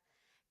for that.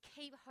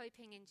 Keep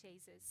hoping in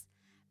Jesus.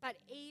 But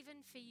even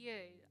for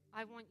you,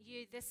 I want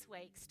you this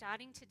week,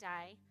 starting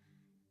today,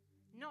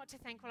 not to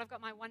think, well, I've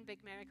got my one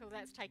big miracle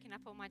that's taken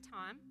up all my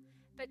time,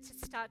 but to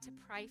start to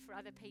pray for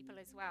other people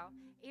as well.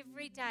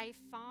 Every day,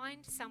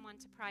 find someone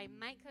to pray.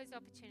 Make those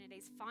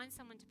opportunities. Find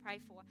someone to pray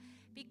for.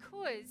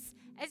 Because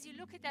as you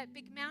look at that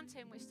big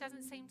mountain which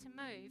doesn't seem to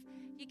move,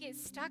 you get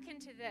stuck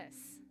into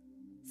this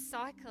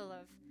cycle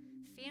of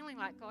feeling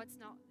like God's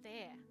not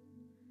there.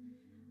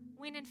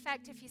 When in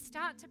fact, if you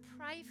start to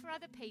pray for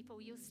other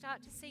people, you'll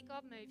start to see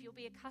God move. You'll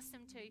be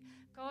accustomed to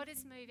God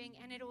is moving,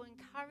 and it'll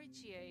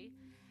encourage you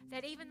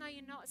that even though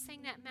you're not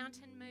seeing that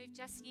mountain move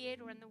just yet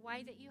or in the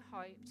way that you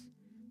hoped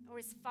or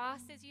as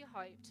fast as you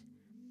hoped,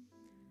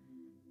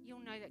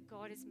 you'll know that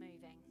God is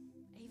moving.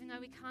 Even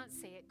though we can't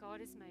see it, God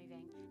is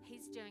moving.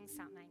 He's doing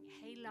something.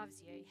 He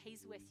loves you.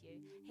 He's with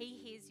you. He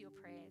hears your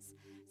prayers.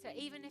 So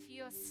even if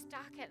you're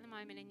stuck at the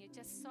moment and you're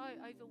just so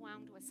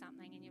overwhelmed with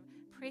something and you're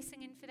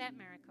pressing in for that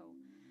miracle,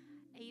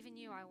 even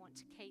you, I want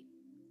to keep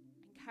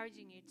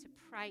encouraging you to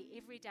pray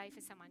every day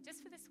for someone.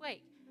 Just for this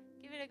week,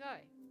 give it a go.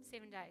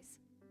 7 days.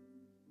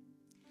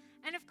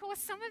 And of course,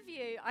 some of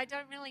you, I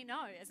don't really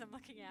know as I'm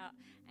looking out.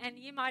 And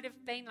you might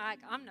have been like,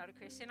 I'm not a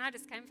Christian. I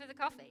just came for the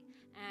coffee.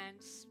 And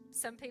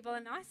some people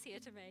are nice here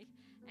to me.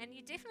 And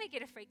you definitely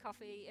get a free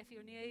coffee if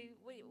you're new.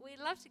 We'd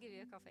love to give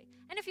you a coffee.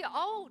 And if you're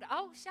old,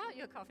 I'll shout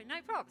you a coffee,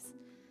 no props.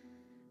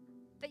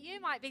 But you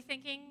might be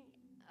thinking,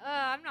 oh,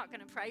 I'm not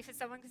going to pray for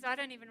someone because I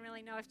don't even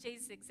really know if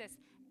Jesus exists.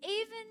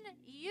 Even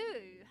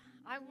you,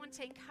 I want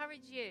to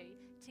encourage you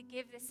to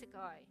give this a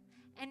go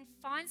and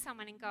find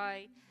someone and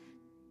go,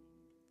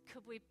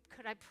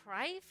 could I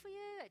pray for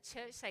you? At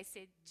church they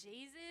said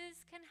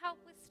Jesus can help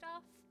with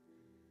stuff.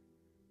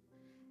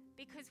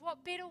 Because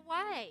what better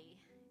way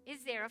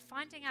is there of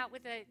finding out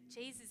whether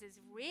Jesus is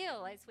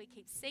real, as we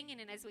keep singing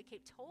and as we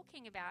keep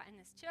talking about in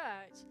this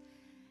church,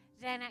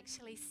 than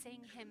actually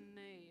seeing him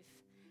move?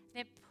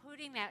 They're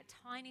putting that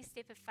tiny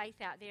step of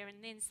faith out there and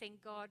then seeing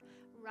God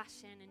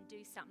rush in and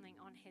do something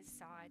on his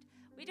side.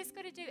 We just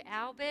got to do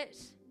our bit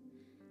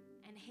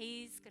and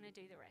he's going to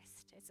do the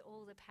rest. It's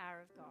all the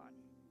power of God.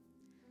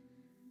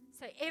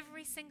 So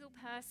every single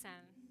person,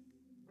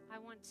 I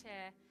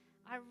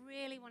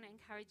really want to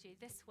encourage you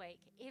this week,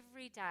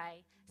 every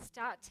day,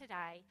 start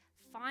today,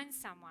 find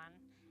someone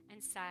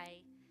and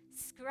say,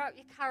 screw up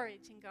your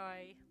courage and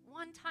go,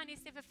 one tiny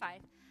step of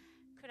faith.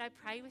 Could I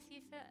pray with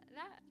you for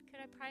that? Could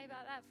I pray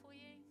about that for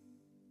you?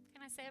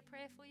 Can I say a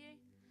prayer for you?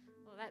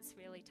 Well, that's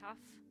really tough.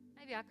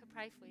 Maybe I could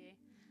pray for you.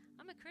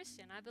 I'm a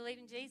Christian. I believe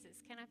in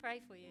Jesus. Can I pray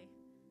for you?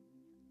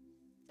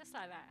 Just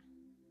like that.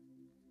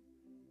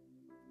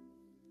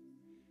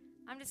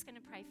 I'm just going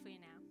to pray for you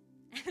now.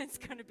 And it's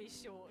going to be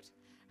short.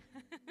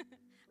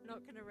 I'm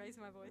not going to raise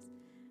my voice.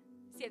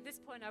 See, at this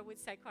point, I would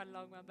say quite a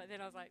long one, but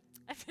then I was like,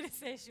 I better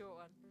say a short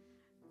one.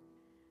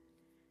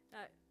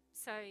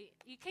 So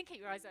you can keep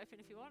your eyes open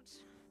if you want,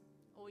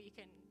 or you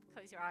can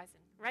close your eyes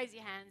and raise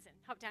your hands and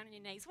hop down on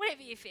your knees,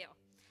 whatever you feel.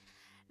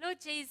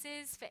 Lord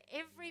Jesus, for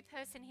every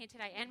person here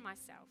today and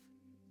myself,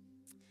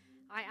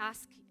 I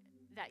ask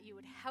that you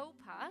would help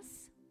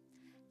us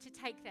to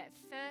take that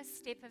first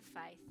step of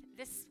faith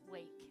this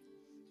week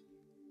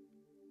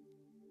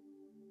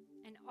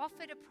and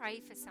offer to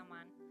pray for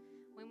someone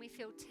when we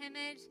feel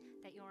timid,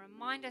 that you'll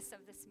remind us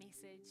of this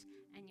message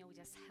and you'll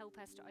just help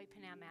us to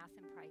open our mouth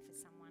and pray for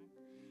someone.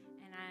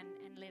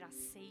 And let us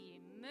see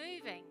you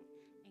moving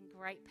in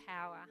great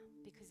power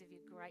because of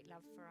your great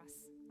love for us.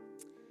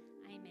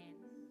 Amen.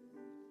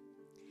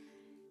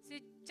 So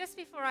just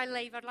before I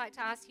leave, I'd like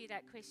to ask you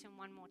that question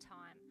one more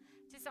time.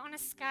 Just on a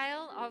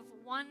scale of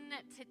 1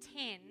 to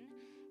 10,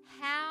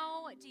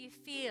 how do you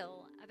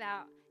feel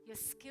about your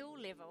skill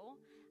level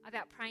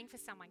about praying for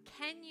someone?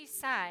 Can you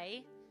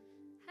say,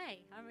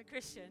 hey, I'm a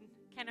Christian,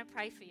 can I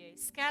pray for you?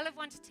 Scale of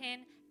 1 to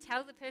 10,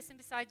 tell the person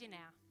beside you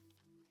now.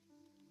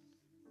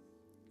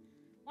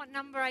 What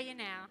number are you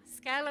now?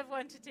 Scale of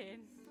 1 to 10.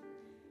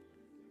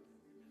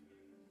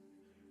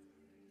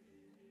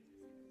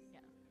 Yeah.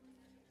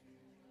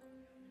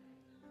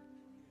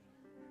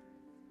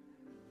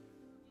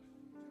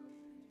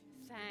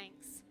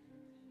 Thanks.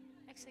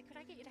 Actually, could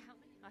I get you to help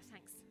me? Oh,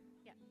 thanks.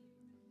 Yeah.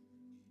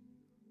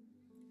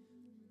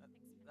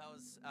 That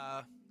was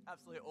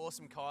absolutely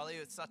awesome, Kylie.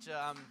 It's such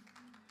a